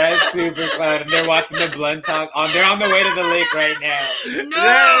 That's super clown. And they're watching the blunt talk. They're on the way to the lake right now.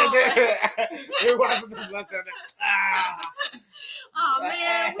 No. They're watching the blunt talk. Oh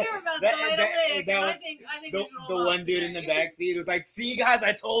man, we were about to go to the lake. I think the one dude in the backseat was like, "See, guys,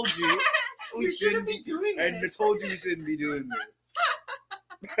 I told you we shouldn't be doing this. I told you we shouldn't be doing this."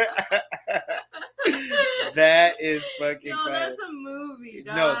 That is fucking. No, that's a movie.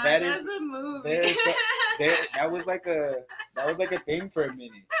 Dog. No, that's a movie. That was like a thing for a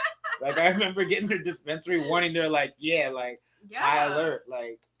minute. Like I remember getting the dispensary warning. They're like, high alert.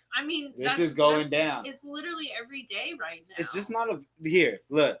 Like, I mean, this is going down. It's literally every day right now. It's just not here.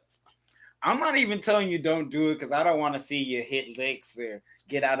 Look, I'm not even telling you don't do it because I don't want to see you hit licks or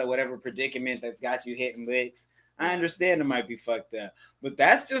get out of whatever predicament that's got you hitting licks. I understand it might be fucked up, but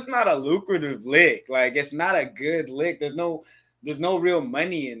that's just not a lucrative lick. Like it's not a good lick. There's no real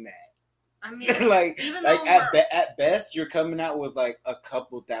money in that. I mean, at best, you're coming out with like a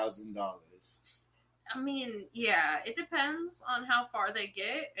couple $1,000s. I mean, yeah, it depends on how far they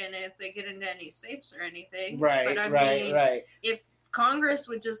get and if they get into any safes or anything. Right, but right. If Congress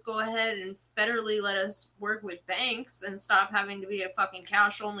would just go ahead and federally let us work with banks and stop having to be a fucking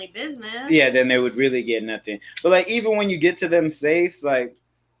cash-only business. Yeah, then they would really get nothing. But, like, even when you get to them safes, like,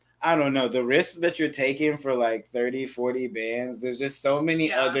 I don't know, the risks that you're taking for like 30, 40 bands. There's just so many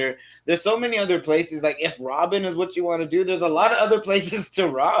there's so many other places. Like if robbing is what you want to do, there's a lot of other places to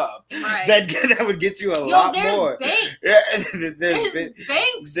rob that would get you a lot more. Banks. There's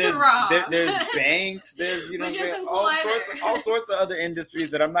banks to rob. There's banks. There's what I'm saying, all sorts of other industries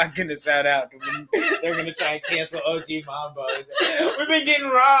that I'm not gonna shout out because they're gonna try and cancel OG Mambo. We've been getting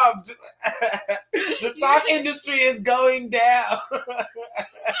robbed. The sock industry is going down.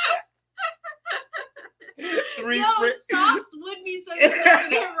 Socks would be something that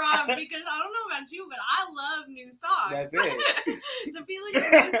would get robbed because I don't know about you, but I love new socks. That's it. The feeling of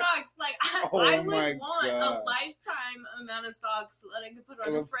new socks, like I would want a lifetime amount of socks so that I could put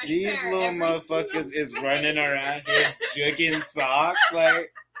on a fresh pair. These little motherfuckers is running around here jugging socks,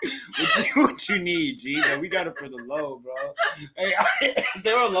 like. What you need, G? Man, we got it for the low, bro. Hey, if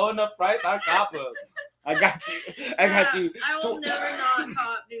they were low enough price, I'd cop them. I got you. I will never not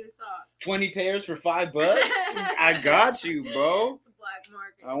cop new socks. 20 pairs for $5. I got you, bro. The black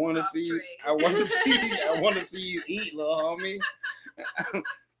market. I want to see you. I want to see you eat, little homie.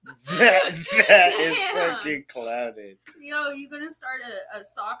 That is fucking clouded. Yo, you gonna start a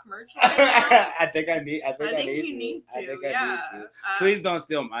sock merch line now? I think I need to. Please don't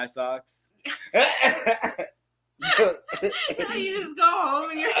steal my socks. You just go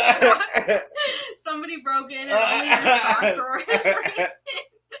home and your socks. Somebody broke in and only your sock drawer is right.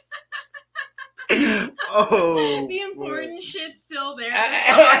 Oh, the important shit's still there.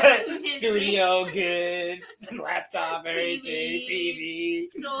 Studio good, laptop, everything, TV,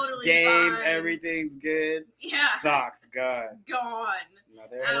 totally games, fine. Everything's good. Yeah, socks gone. No,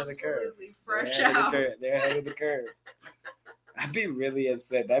 they're ahead of the curve. Fresh out. They're ahead of the curve. I'd be really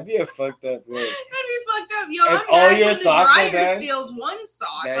upset. That'd be a fucked up look. That'd be fucked up. Yo, if all your socks are gone, steals one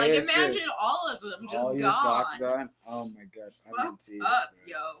sock. That like imagine true. All of them just all your socks gone. Oh my gosh, I'm in tears. Up,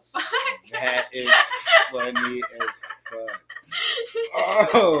 yo. That is funny as fuck.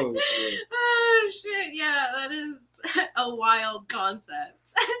 Oh shit. Oh shit. Yeah, that is a wild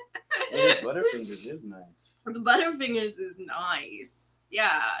concept. ButtaFingaz is nice. The ButtaFingaz is nice.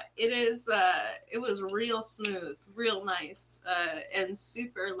 Yeah, it is. It was real smooth, real nice, and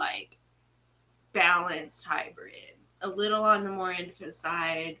super like balanced hybrid. A little on the more indica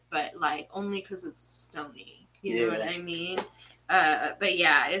side, but like only because it's stony. You know what I mean? But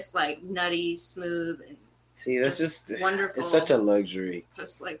yeah, it's like nutty, smooth, and that's just wonderful. It's such a luxury.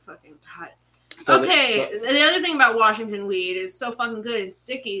 Just like fucking hot. So the other thing about Washington weed is so fucking good and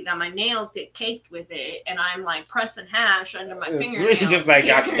sticky that my nails get caked with it, and I'm like pressing hash under my fingernails. Just like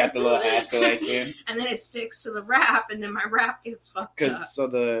got the little hash collection, and then it sticks to the wrap, and then my wrap gets fucked up.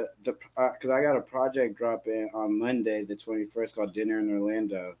 Because I got a project drop in on Monday, the 21st, called Dinner in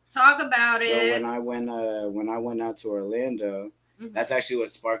Orlando. Talk about it. So when I went out to Orlando. That's actually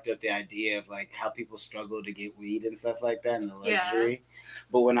what sparked up the idea of like how people struggle to get weed and stuff like that and the luxury. Yeah.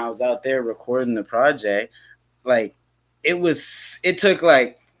 But when I was out there recording the project, like it took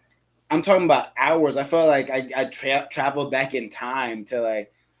like, I'm talking about hours. I felt like I traveled back in time to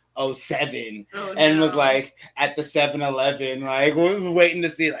like 2007 and was like at the 7-Eleven, like waiting to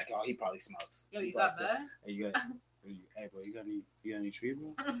see like, oh, he probably smokes. Yo, you got that? Hey, bro, you got any tree,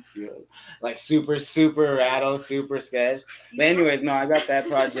 bro? Yeah. Like super rattle, super sketch. But anyways, no, I got that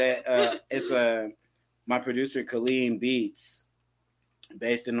project. It's my producer Kaleem Beats,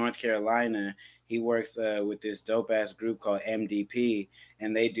 based in North Carolina. He works with this dope ass group called MDP,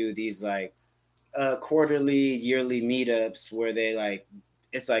 and they do these like quarterly, yearly meetups where they like.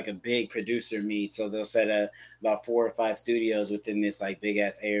 It's like a big producer meet, so they'll set up about 4 or 5 studios within this like big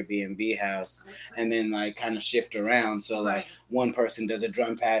ass Airbnb house, and then like kind of shift around. So like one person does a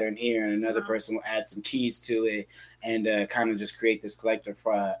drum pattern here, and another person will add some keys to it, and kind of just create this collective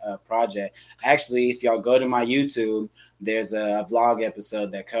project. Actually, if y'all go to my YouTube, there's a vlog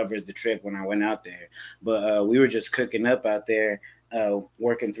episode that covers the trip when I went out there. But we were just cooking up out there.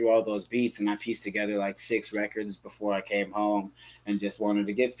 Working through all those beats, and I pieced together like 6 records before I came home, and just wanted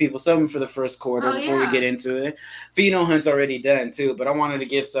to give people something for the first quarter before we get into it. Pheno Hunt's already done too, but I wanted to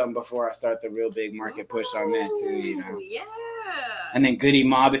give something before I start the real big market push on that too, you know. Yeah. And then Goody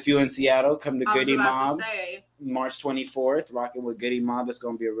Mob, if you're in Seattle, come to Goody Mob. March 24th, rocking with Goody Mob. It's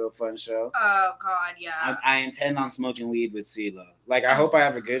gonna be a real fun show. Oh God, yeah. I intend on smoking weed with CeeLo. Like I hope I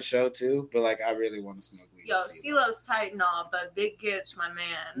have a good show too, but like I really want to smoke weed. Yo, CeeLo's tight and all, but Big Gip's my man.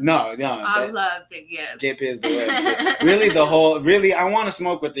 No. I love Big Gip. Gip is the way. Really, I want to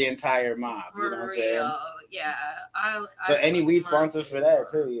smoke with the entire mob. You know what I'm saying? Yeah. So any weed sponsors for that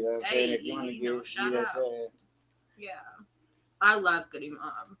too, you know what I'm saying? If you want to get, you know what I'm saying? Yeah. I love Goody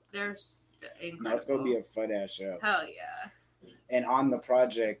Mob. They're incredible. No, it's gonna be a fun ass show. Hell yeah. And on the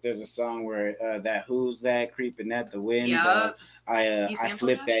project, there's a song where that "Who's That Creeping at the Window." Yep. I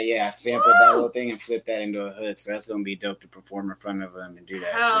flipped that. Yeah, I sampled that whole thing and flipped that into a hook. So that's gonna be dope to perform in front of them and do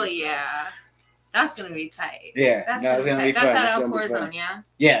that. Hell too, so. yeah. That's gonna be tight. Yeah, that's no, it's gonna be fun. That's at at Core Zone, yeah.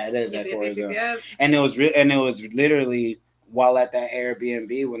 Yeah, it is at Core Zone. And it was literally while at that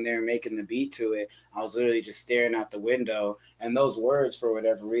Airbnb when they were making the beat to it, I was literally just staring out the window, and those words for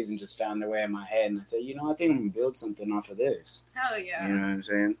whatever reason just found their way in my head, and I said, I think I'm gonna build something off of this. Hell yeah. You know what I'm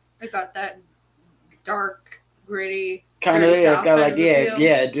saying? It got that dark, gritty. Kind of, yeah. It's got like,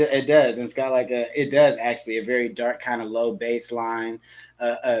 it does. And it's got like it does actually a very dark kind of low bass line,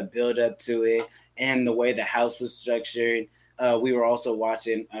 build up to it, and the way the house was structured. We were also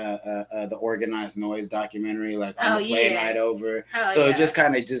watching the Organized Noise documentary, like on the play night over. So it just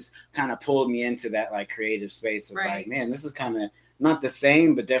kind of pulled me into that like creative space of like, man, this is kind of not the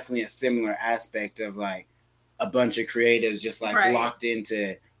same, but definitely a similar aspect of like a bunch of creatives just like locked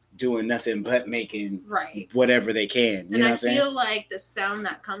into doing nothing but making whatever they can. You know what I'm saying? And I feel like the sound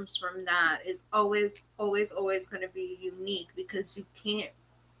that comes from that is always going to be unique because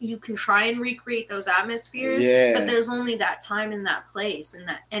you can try and recreate those atmospheres, but there's only that time in that place and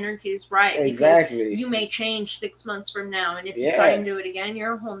that energy is right. Exactly. You may change 6 months from now, and if you try and do it again,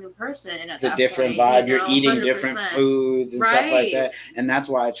 you're a whole new person. And it's a different vibe. You're eating 100%. Different foods and stuff like that. And that's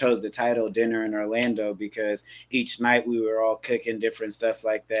why I chose the title Dinner in Orlando, because each night we were all cooking different stuff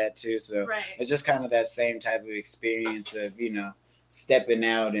like that too. So it's just kind of that same type of experience of, stepping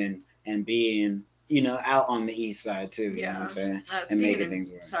out and being out on the east side too. You know what I'm saying? And making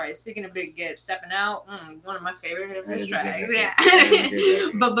things work. Sorry, speaking of Big Gibb, Stepping Out, one of my favorite of his tracks.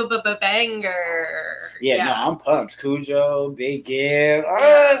 Banger. Yeah, no, I'm pumped. Cujo, Big Gibb.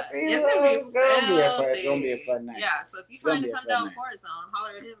 It's gonna be a fun night. Yeah, so if you plan to come down Core Zone,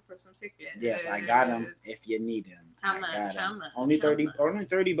 holler at him for some tickets. Yes, I got them. If you need them. How much? Only $30 too.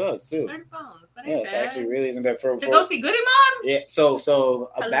 $30. That ain't bad. Actually really isn't bad for go see Goody Mob. Yeah. So some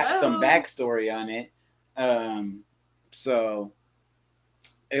backstory on it. So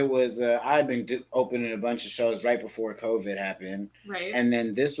it was I'd been opening a bunch of shows right before COVID happened. Right. And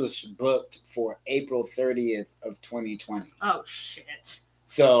then this was booked for April 30th of 2020. Oh shit.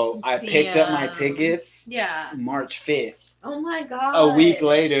 So I picked up my tickets. Yeah. March 5th. Oh my god. A week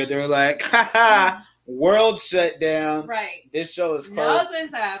later, they're like, haha. World shut down. Right. This show is closed.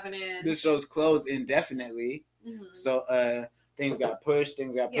 Nothing's happening. This show's closed indefinitely. Mm-hmm. So things got pushed,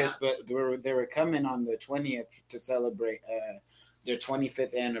 but they were coming on the 20th to celebrate their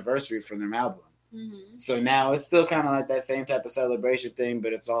 25th anniversary from their album. Mm-hmm. So now it's still kind of like that same type of celebration thing,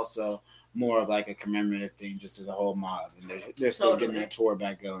 but it's also more of like a commemorative thing just to the whole mob, and they're still getting that tour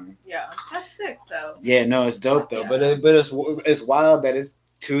back going. Yeah, that's sick though. Yeah, no, it's dope though, but it's wild that it's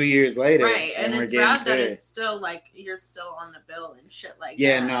 2 years later, right? And it's rad that it's still like you're still on the bill and shit like that.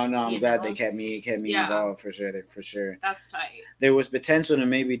 Yeah, no, I'm glad they kept me involved for sure. That's tight. There was potential to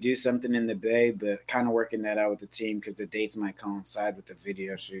maybe do something in the Bay, but kind of working that out with the team because the dates might coincide with the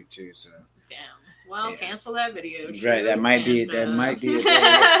video shoot too. So damn. Well, cancel that video. Right, that might be a thing.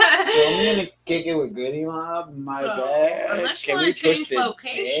 So I'm gonna kick it with Goody Mob. My bad. Unless you want to change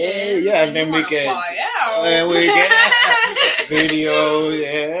location, and then we can. And we get video.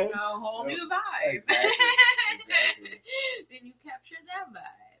 Yeah. A whole new vibe. Exactly. Then you capture that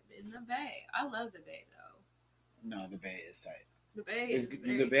vibe in the Bay. I love the Bay though. No, the Bay is tight. The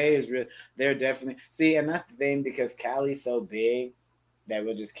Bay is real. They're definitely and that's the thing because Cali's so big that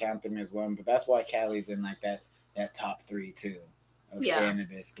we'll just count them as one. But that's why Cali's in like that top 3 too of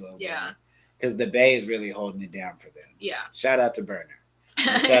cannabis globally. Yeah, because the Bay is really holding it down for them. Yeah. Shout out to Burner.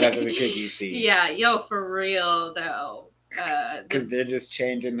 Shout out to the Cookies team. Yeah, yo, for real though. Because they're just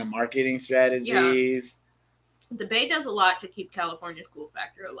changing the marketing strategies. Yeah. The Bay does a lot to keep California's cool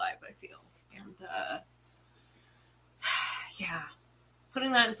factor alive, I feel. And yeah,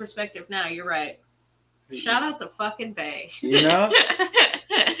 putting that in perspective now, you're right. Shout out the fucking Bay. You know?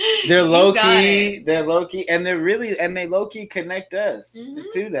 They're low key, and they low key connect us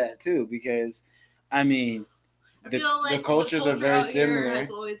to that too, because I mean, the cultures are very similar.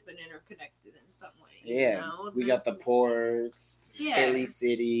 Has always been interconnected in some way. Yeah, we got the ports, Philly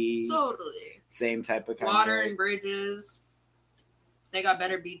City, totally same type of water and bridges. They got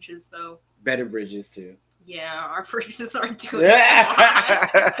better beaches though. Better bridges too. Yeah, our bridges aren't doing so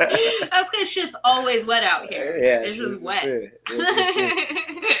hot. That's because shit's always wet out here. Yeah, it's just wet.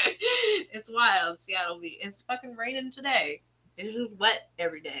 It's wild. Seattle it's fucking raining today. It's just wet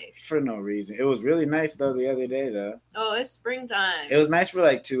every day. For no reason. It was really nice though the other day though. Oh, it's springtime. It was nice for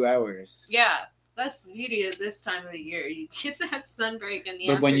like 2 hours. Yeah. That's the beauty of this time of the year. You get that sunbreak in the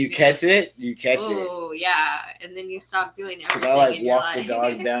But when you catch it, you catch it. Oh, yeah. And then you stop doing everything. Because I like walked the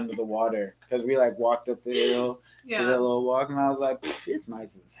dogs down to the water. Because we like walked up the hill, did a little walk, and I was like, it's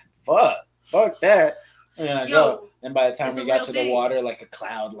nice as fuck. Fuck that. And then I go. And by the time we got to the water, like a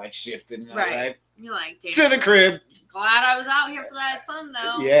cloud like shifted. And I was like, you're like, damn. To the crib. Glad I was out here for that sun,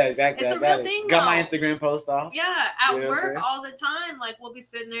 though. Yeah, exactly. It's a real thing, Got my Instagram post off. Yeah, at work all the time. Like, we'll be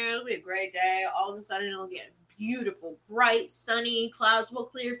sitting there. It'll be a great day. All of a sudden, it'll get beautiful, bright, sunny. Clouds will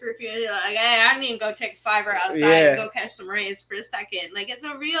clear for a few minutes. Like, hey, I need to go take a fiver outside and go catch some rays for a second. Like, it's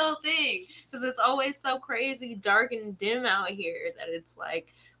a real thing. Because it's always so crazy, dark and dim out here that it's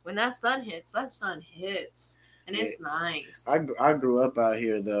like, when that sun hits. And it's nice. I grew up out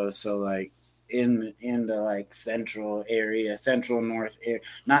here, though, so, like, in the like central area, central north area,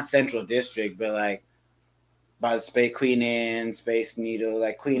 not central district, but like by the Queen Anne, Space Needle,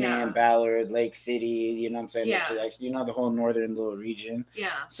 like Queen Anne, Ballard, Lake City, you know what I'm saying? Yeah. Like, you know, the whole northern little region. Yeah.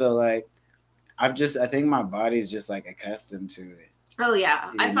 So like I think my body's just like accustomed to it. Oh yeah,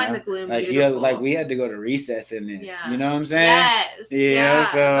 I find the gloom like beautiful. Like we had to go to recess in this. Yeah. You know what I'm saying? Yes. Yeah.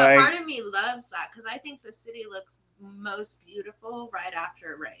 So but like, part of me loves that because I think the city looks most beautiful right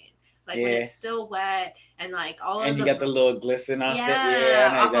after rain. Like when it's still wet and like all of you got the little glisten off I know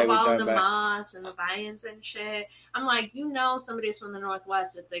exactly off of all the moss and the vines and shit. I'm like, somebody's from the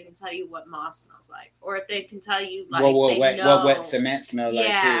Northwest if they can tell you what moss smells like, or if they can tell you like what wet cement smells like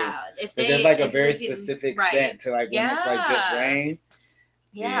too. Because there's like a very specific scent to like when it's like just rain.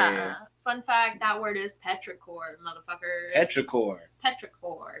 Yeah. Fun fact, that word is petrichor, motherfucker. Petrichor.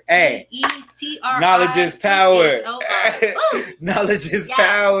 Hey. E-T-R-I. Knowledge is power. Knowledge is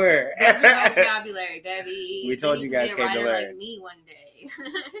power. There's your vocabulary, baby. We told you guys came to learn. Like me one day.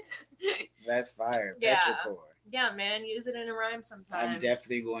 That's fire. Petrichor. Yeah, man. Use it in a rhyme sometime. I'm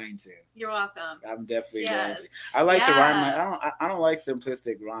definitely going to. You're welcome. I'm definitely going to. I like to rhyme. I don't like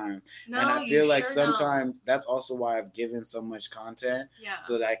simplistic rhyme. No, and I feel like sometimes that's also why I've given so much content. Yeah.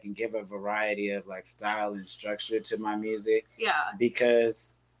 So that I can give a variety of like style and structure to my music. Yeah.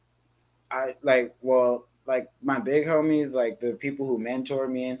 Because like my big homies, like the people who mentored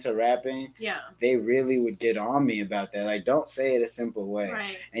me into rapping, they really would get on me about that. Like, don't say it a simple way.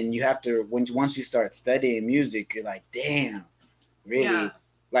 Right. And you have to, once you start studying music, you're like, damn, really? Yeah.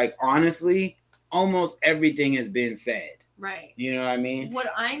 Like, honestly, almost everything has been said. Right. You know what I mean?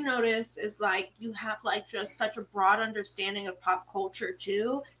 What I noticed is like you have like just such a broad understanding of pop culture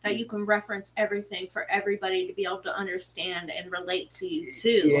too that you can reference everything for everybody to be able to understand and relate to you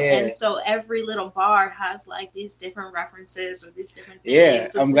too. Yeah. And so every little bar has like these different references or these different things.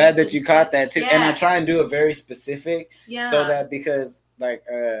 Yeah, I'm glad that you caught that too. Yeah. And I try and do it very specific so that because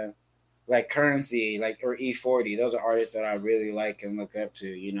like Currency, or E40, those are artists that I really like and look up to,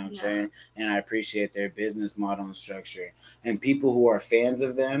 you know what I'm saying? And I appreciate their business model and structure. And people who are fans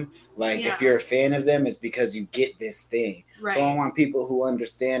of them, if you're a fan of them, it's because you get this thing. Right. So I want people who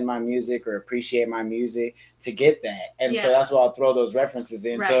understand my music or appreciate my music to get that. And so that's why I'll throw those references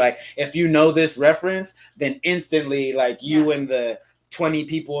in. Right. So if you know this reference, then instantly you and the 20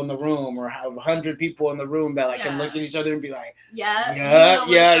 people in the room or 100 people in the room that can look at each other and be like, you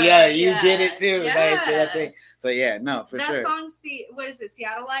get it too. That thing. So for sure. That song, what is it,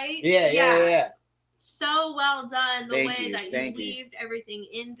 Seattle Light? Yeah. So well done. The way that you weaved everything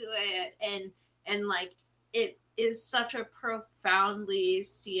into it and like it is such a profoundly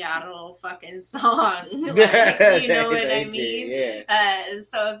Seattle fucking song. You know what I mean? Yeah.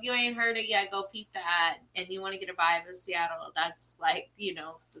 So if you ain't heard it yet, go peep that. And you want to get a vibe of Seattle, that's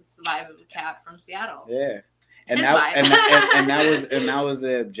it's the vibe of a cat from Seattle. Yeah. And that was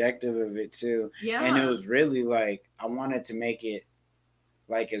the objective of it too. Yeah. And it was really I wanted to make it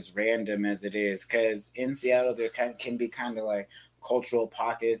as random as it is, because in Seattle there can be kind of cultural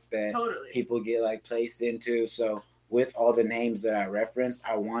pockets that people get placed into. So with all the names that I referenced,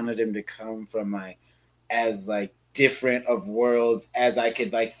 I wanted them to come from as different of worlds as I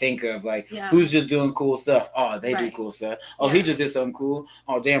could think of who's just doing cool stuff. Oh, they do cool stuff. Oh, he just did something cool.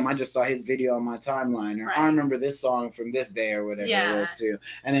 Oh, damn, I just saw his video on my timeline, or I remember this song from this day or whatever it was too.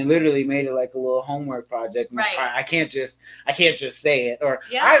 And then literally made it a little homework project. Right. I can't just say it, or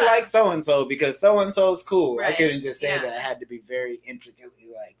I like so and so because so and so is cool. Right. I couldn't just say that. It had to be very intricately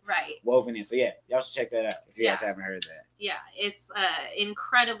woven in. So y'all should check that out if you guys haven't heard that. Yeah, it's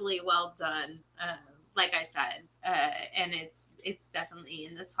incredibly well done. Like I said, and it's definitely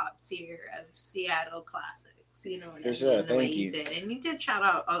in the top tier of Seattle classics. You know what I mean? For sure, thank you. Did. And you did shout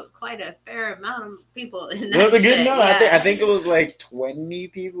out quite a fair amount of people in that. It was a good note. I think it was 20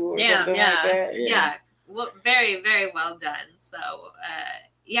 people or something like that. Yeah. Well, very, very well done. So,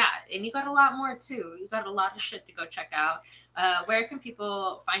 yeah, and you got a lot more too. You got a lot of shit to go check out. Where can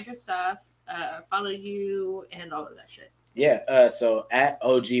people find your stuff, follow you, and all of that shit? Yeah, so at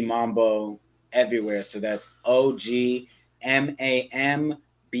OG Mambo everywhere. So that's OGMAMBO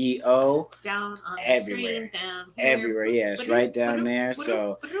Down on the everywhere. screen, down here. Everywhere, yeah, it's right down there.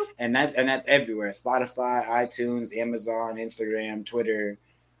 So and that's everywhere. Spotify, iTunes, Amazon, Instagram, Twitter,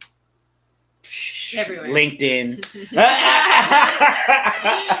 everywhere. LinkedIn. We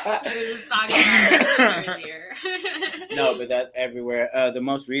were just talking about it earlier. No, but that's everywhere. The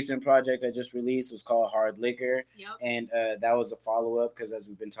most recent project I just released was called Hard Liquor. Yep. And that was a follow-up because as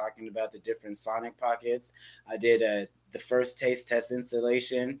we've been talking about the different sonic pockets, I did the first taste test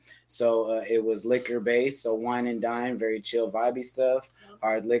installation. So it was liquor based, so wine and dine, very chill vibey stuff. Yep.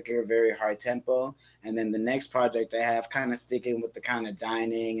 Hard liquor, very high tempo. And then the next project I have, kind of sticking with the kind of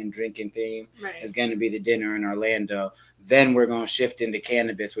dining and drinking theme, is going to be the dinner in Orlando. Then we're going to shift into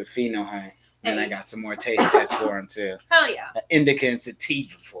cannabis with Pheno High. And I got some more taste tests for him too. Hell yeah. Indica and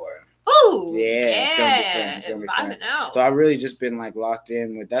sativa for him. Ooh, it's gonna be fun. It's gonna be fun. So I really just been like locked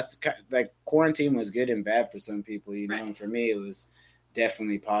in with that's like quarantine was good and bad for some people, you know. And for me, it was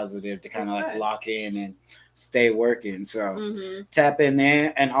definitely positive to kind of like lock in and stay working. So tap in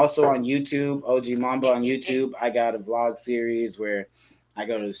there, and also on YouTube, OG Mambo on YouTube. I got a vlog series where I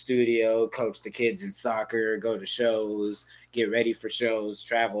go to the studio, coach the kids in soccer, go to shows, get ready for shows,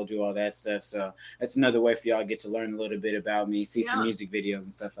 travel, do all that stuff. So that's another way for y'all to get to learn a little bit about me, see some music videos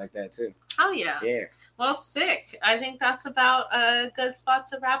and stuff like that too. Oh yeah. Yeah. Well, sick. I think that's about a good spot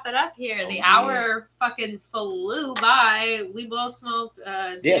to wrap it up here. The hour fucking flew by. We both smoked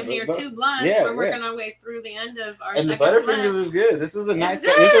damn near 2 blunts. We're working our way through the end of our second blunt. And the ButtaFingaz is good. This is a nice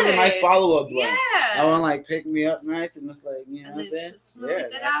follow-up blunt. Yeah. That one like picked me up nice and it's like, you know what I'm saying? Smooth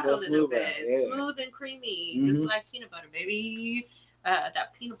it out a little bit. Yeah. Smooth and creamy. Just like peanut butter, baby.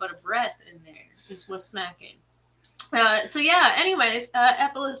 That peanut butter breath in there is what's smacking. So yeah, anyways,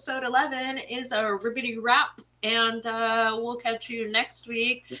 episode 11 is a ribbity wrap, and we'll catch you next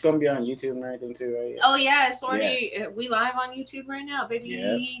week. It's gonna be on YouTube and everything too, right? Oh yeah, it's already we live on YouTube right now, baby.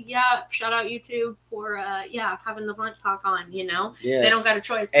 Yep. Yeah, shout out YouTube for having the blunt talk on. You know, they don't got a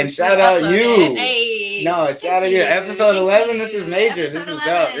choice. And shout out you. Hey, no, shout out you. Episode 11. This is major. This is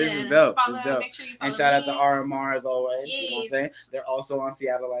dope. This is dope. This is dope. And shout out to RMR as always. Yes. You know what I'm saying? They're also on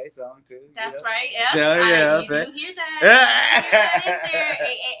Seattleite song too. That's right. Yes. I do hear that.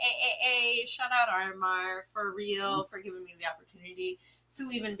 Hey, shout out RMR for real for giving me the opportunity to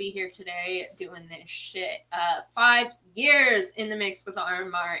even be here today doing this shit. 5 years in the mix with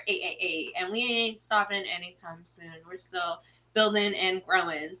RMR, and we ain't stopping anytime soon. We're still building and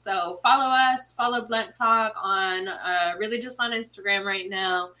growing. So follow us, follow Blunt Talk on really just on Instagram right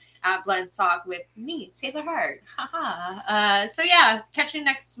now at Blunt Talk with me, Taylor Hart. So yeah, catch you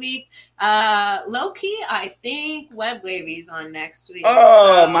next week. Low key, I think Web Wavy's on next week.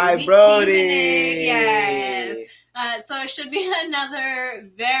 Oh, so my brody. Yes. So it should be another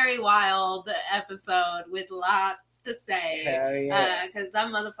very wild episode with lots to say. Hell yeah. Because that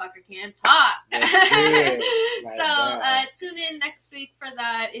motherfucker can't talk. So tune in next week for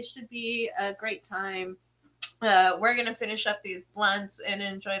that. It should be a great time. We're going to finish up these blunts and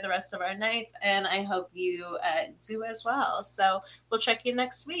enjoy the rest of our nights. And I hope you do as well. So we'll check you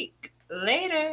next week. Later.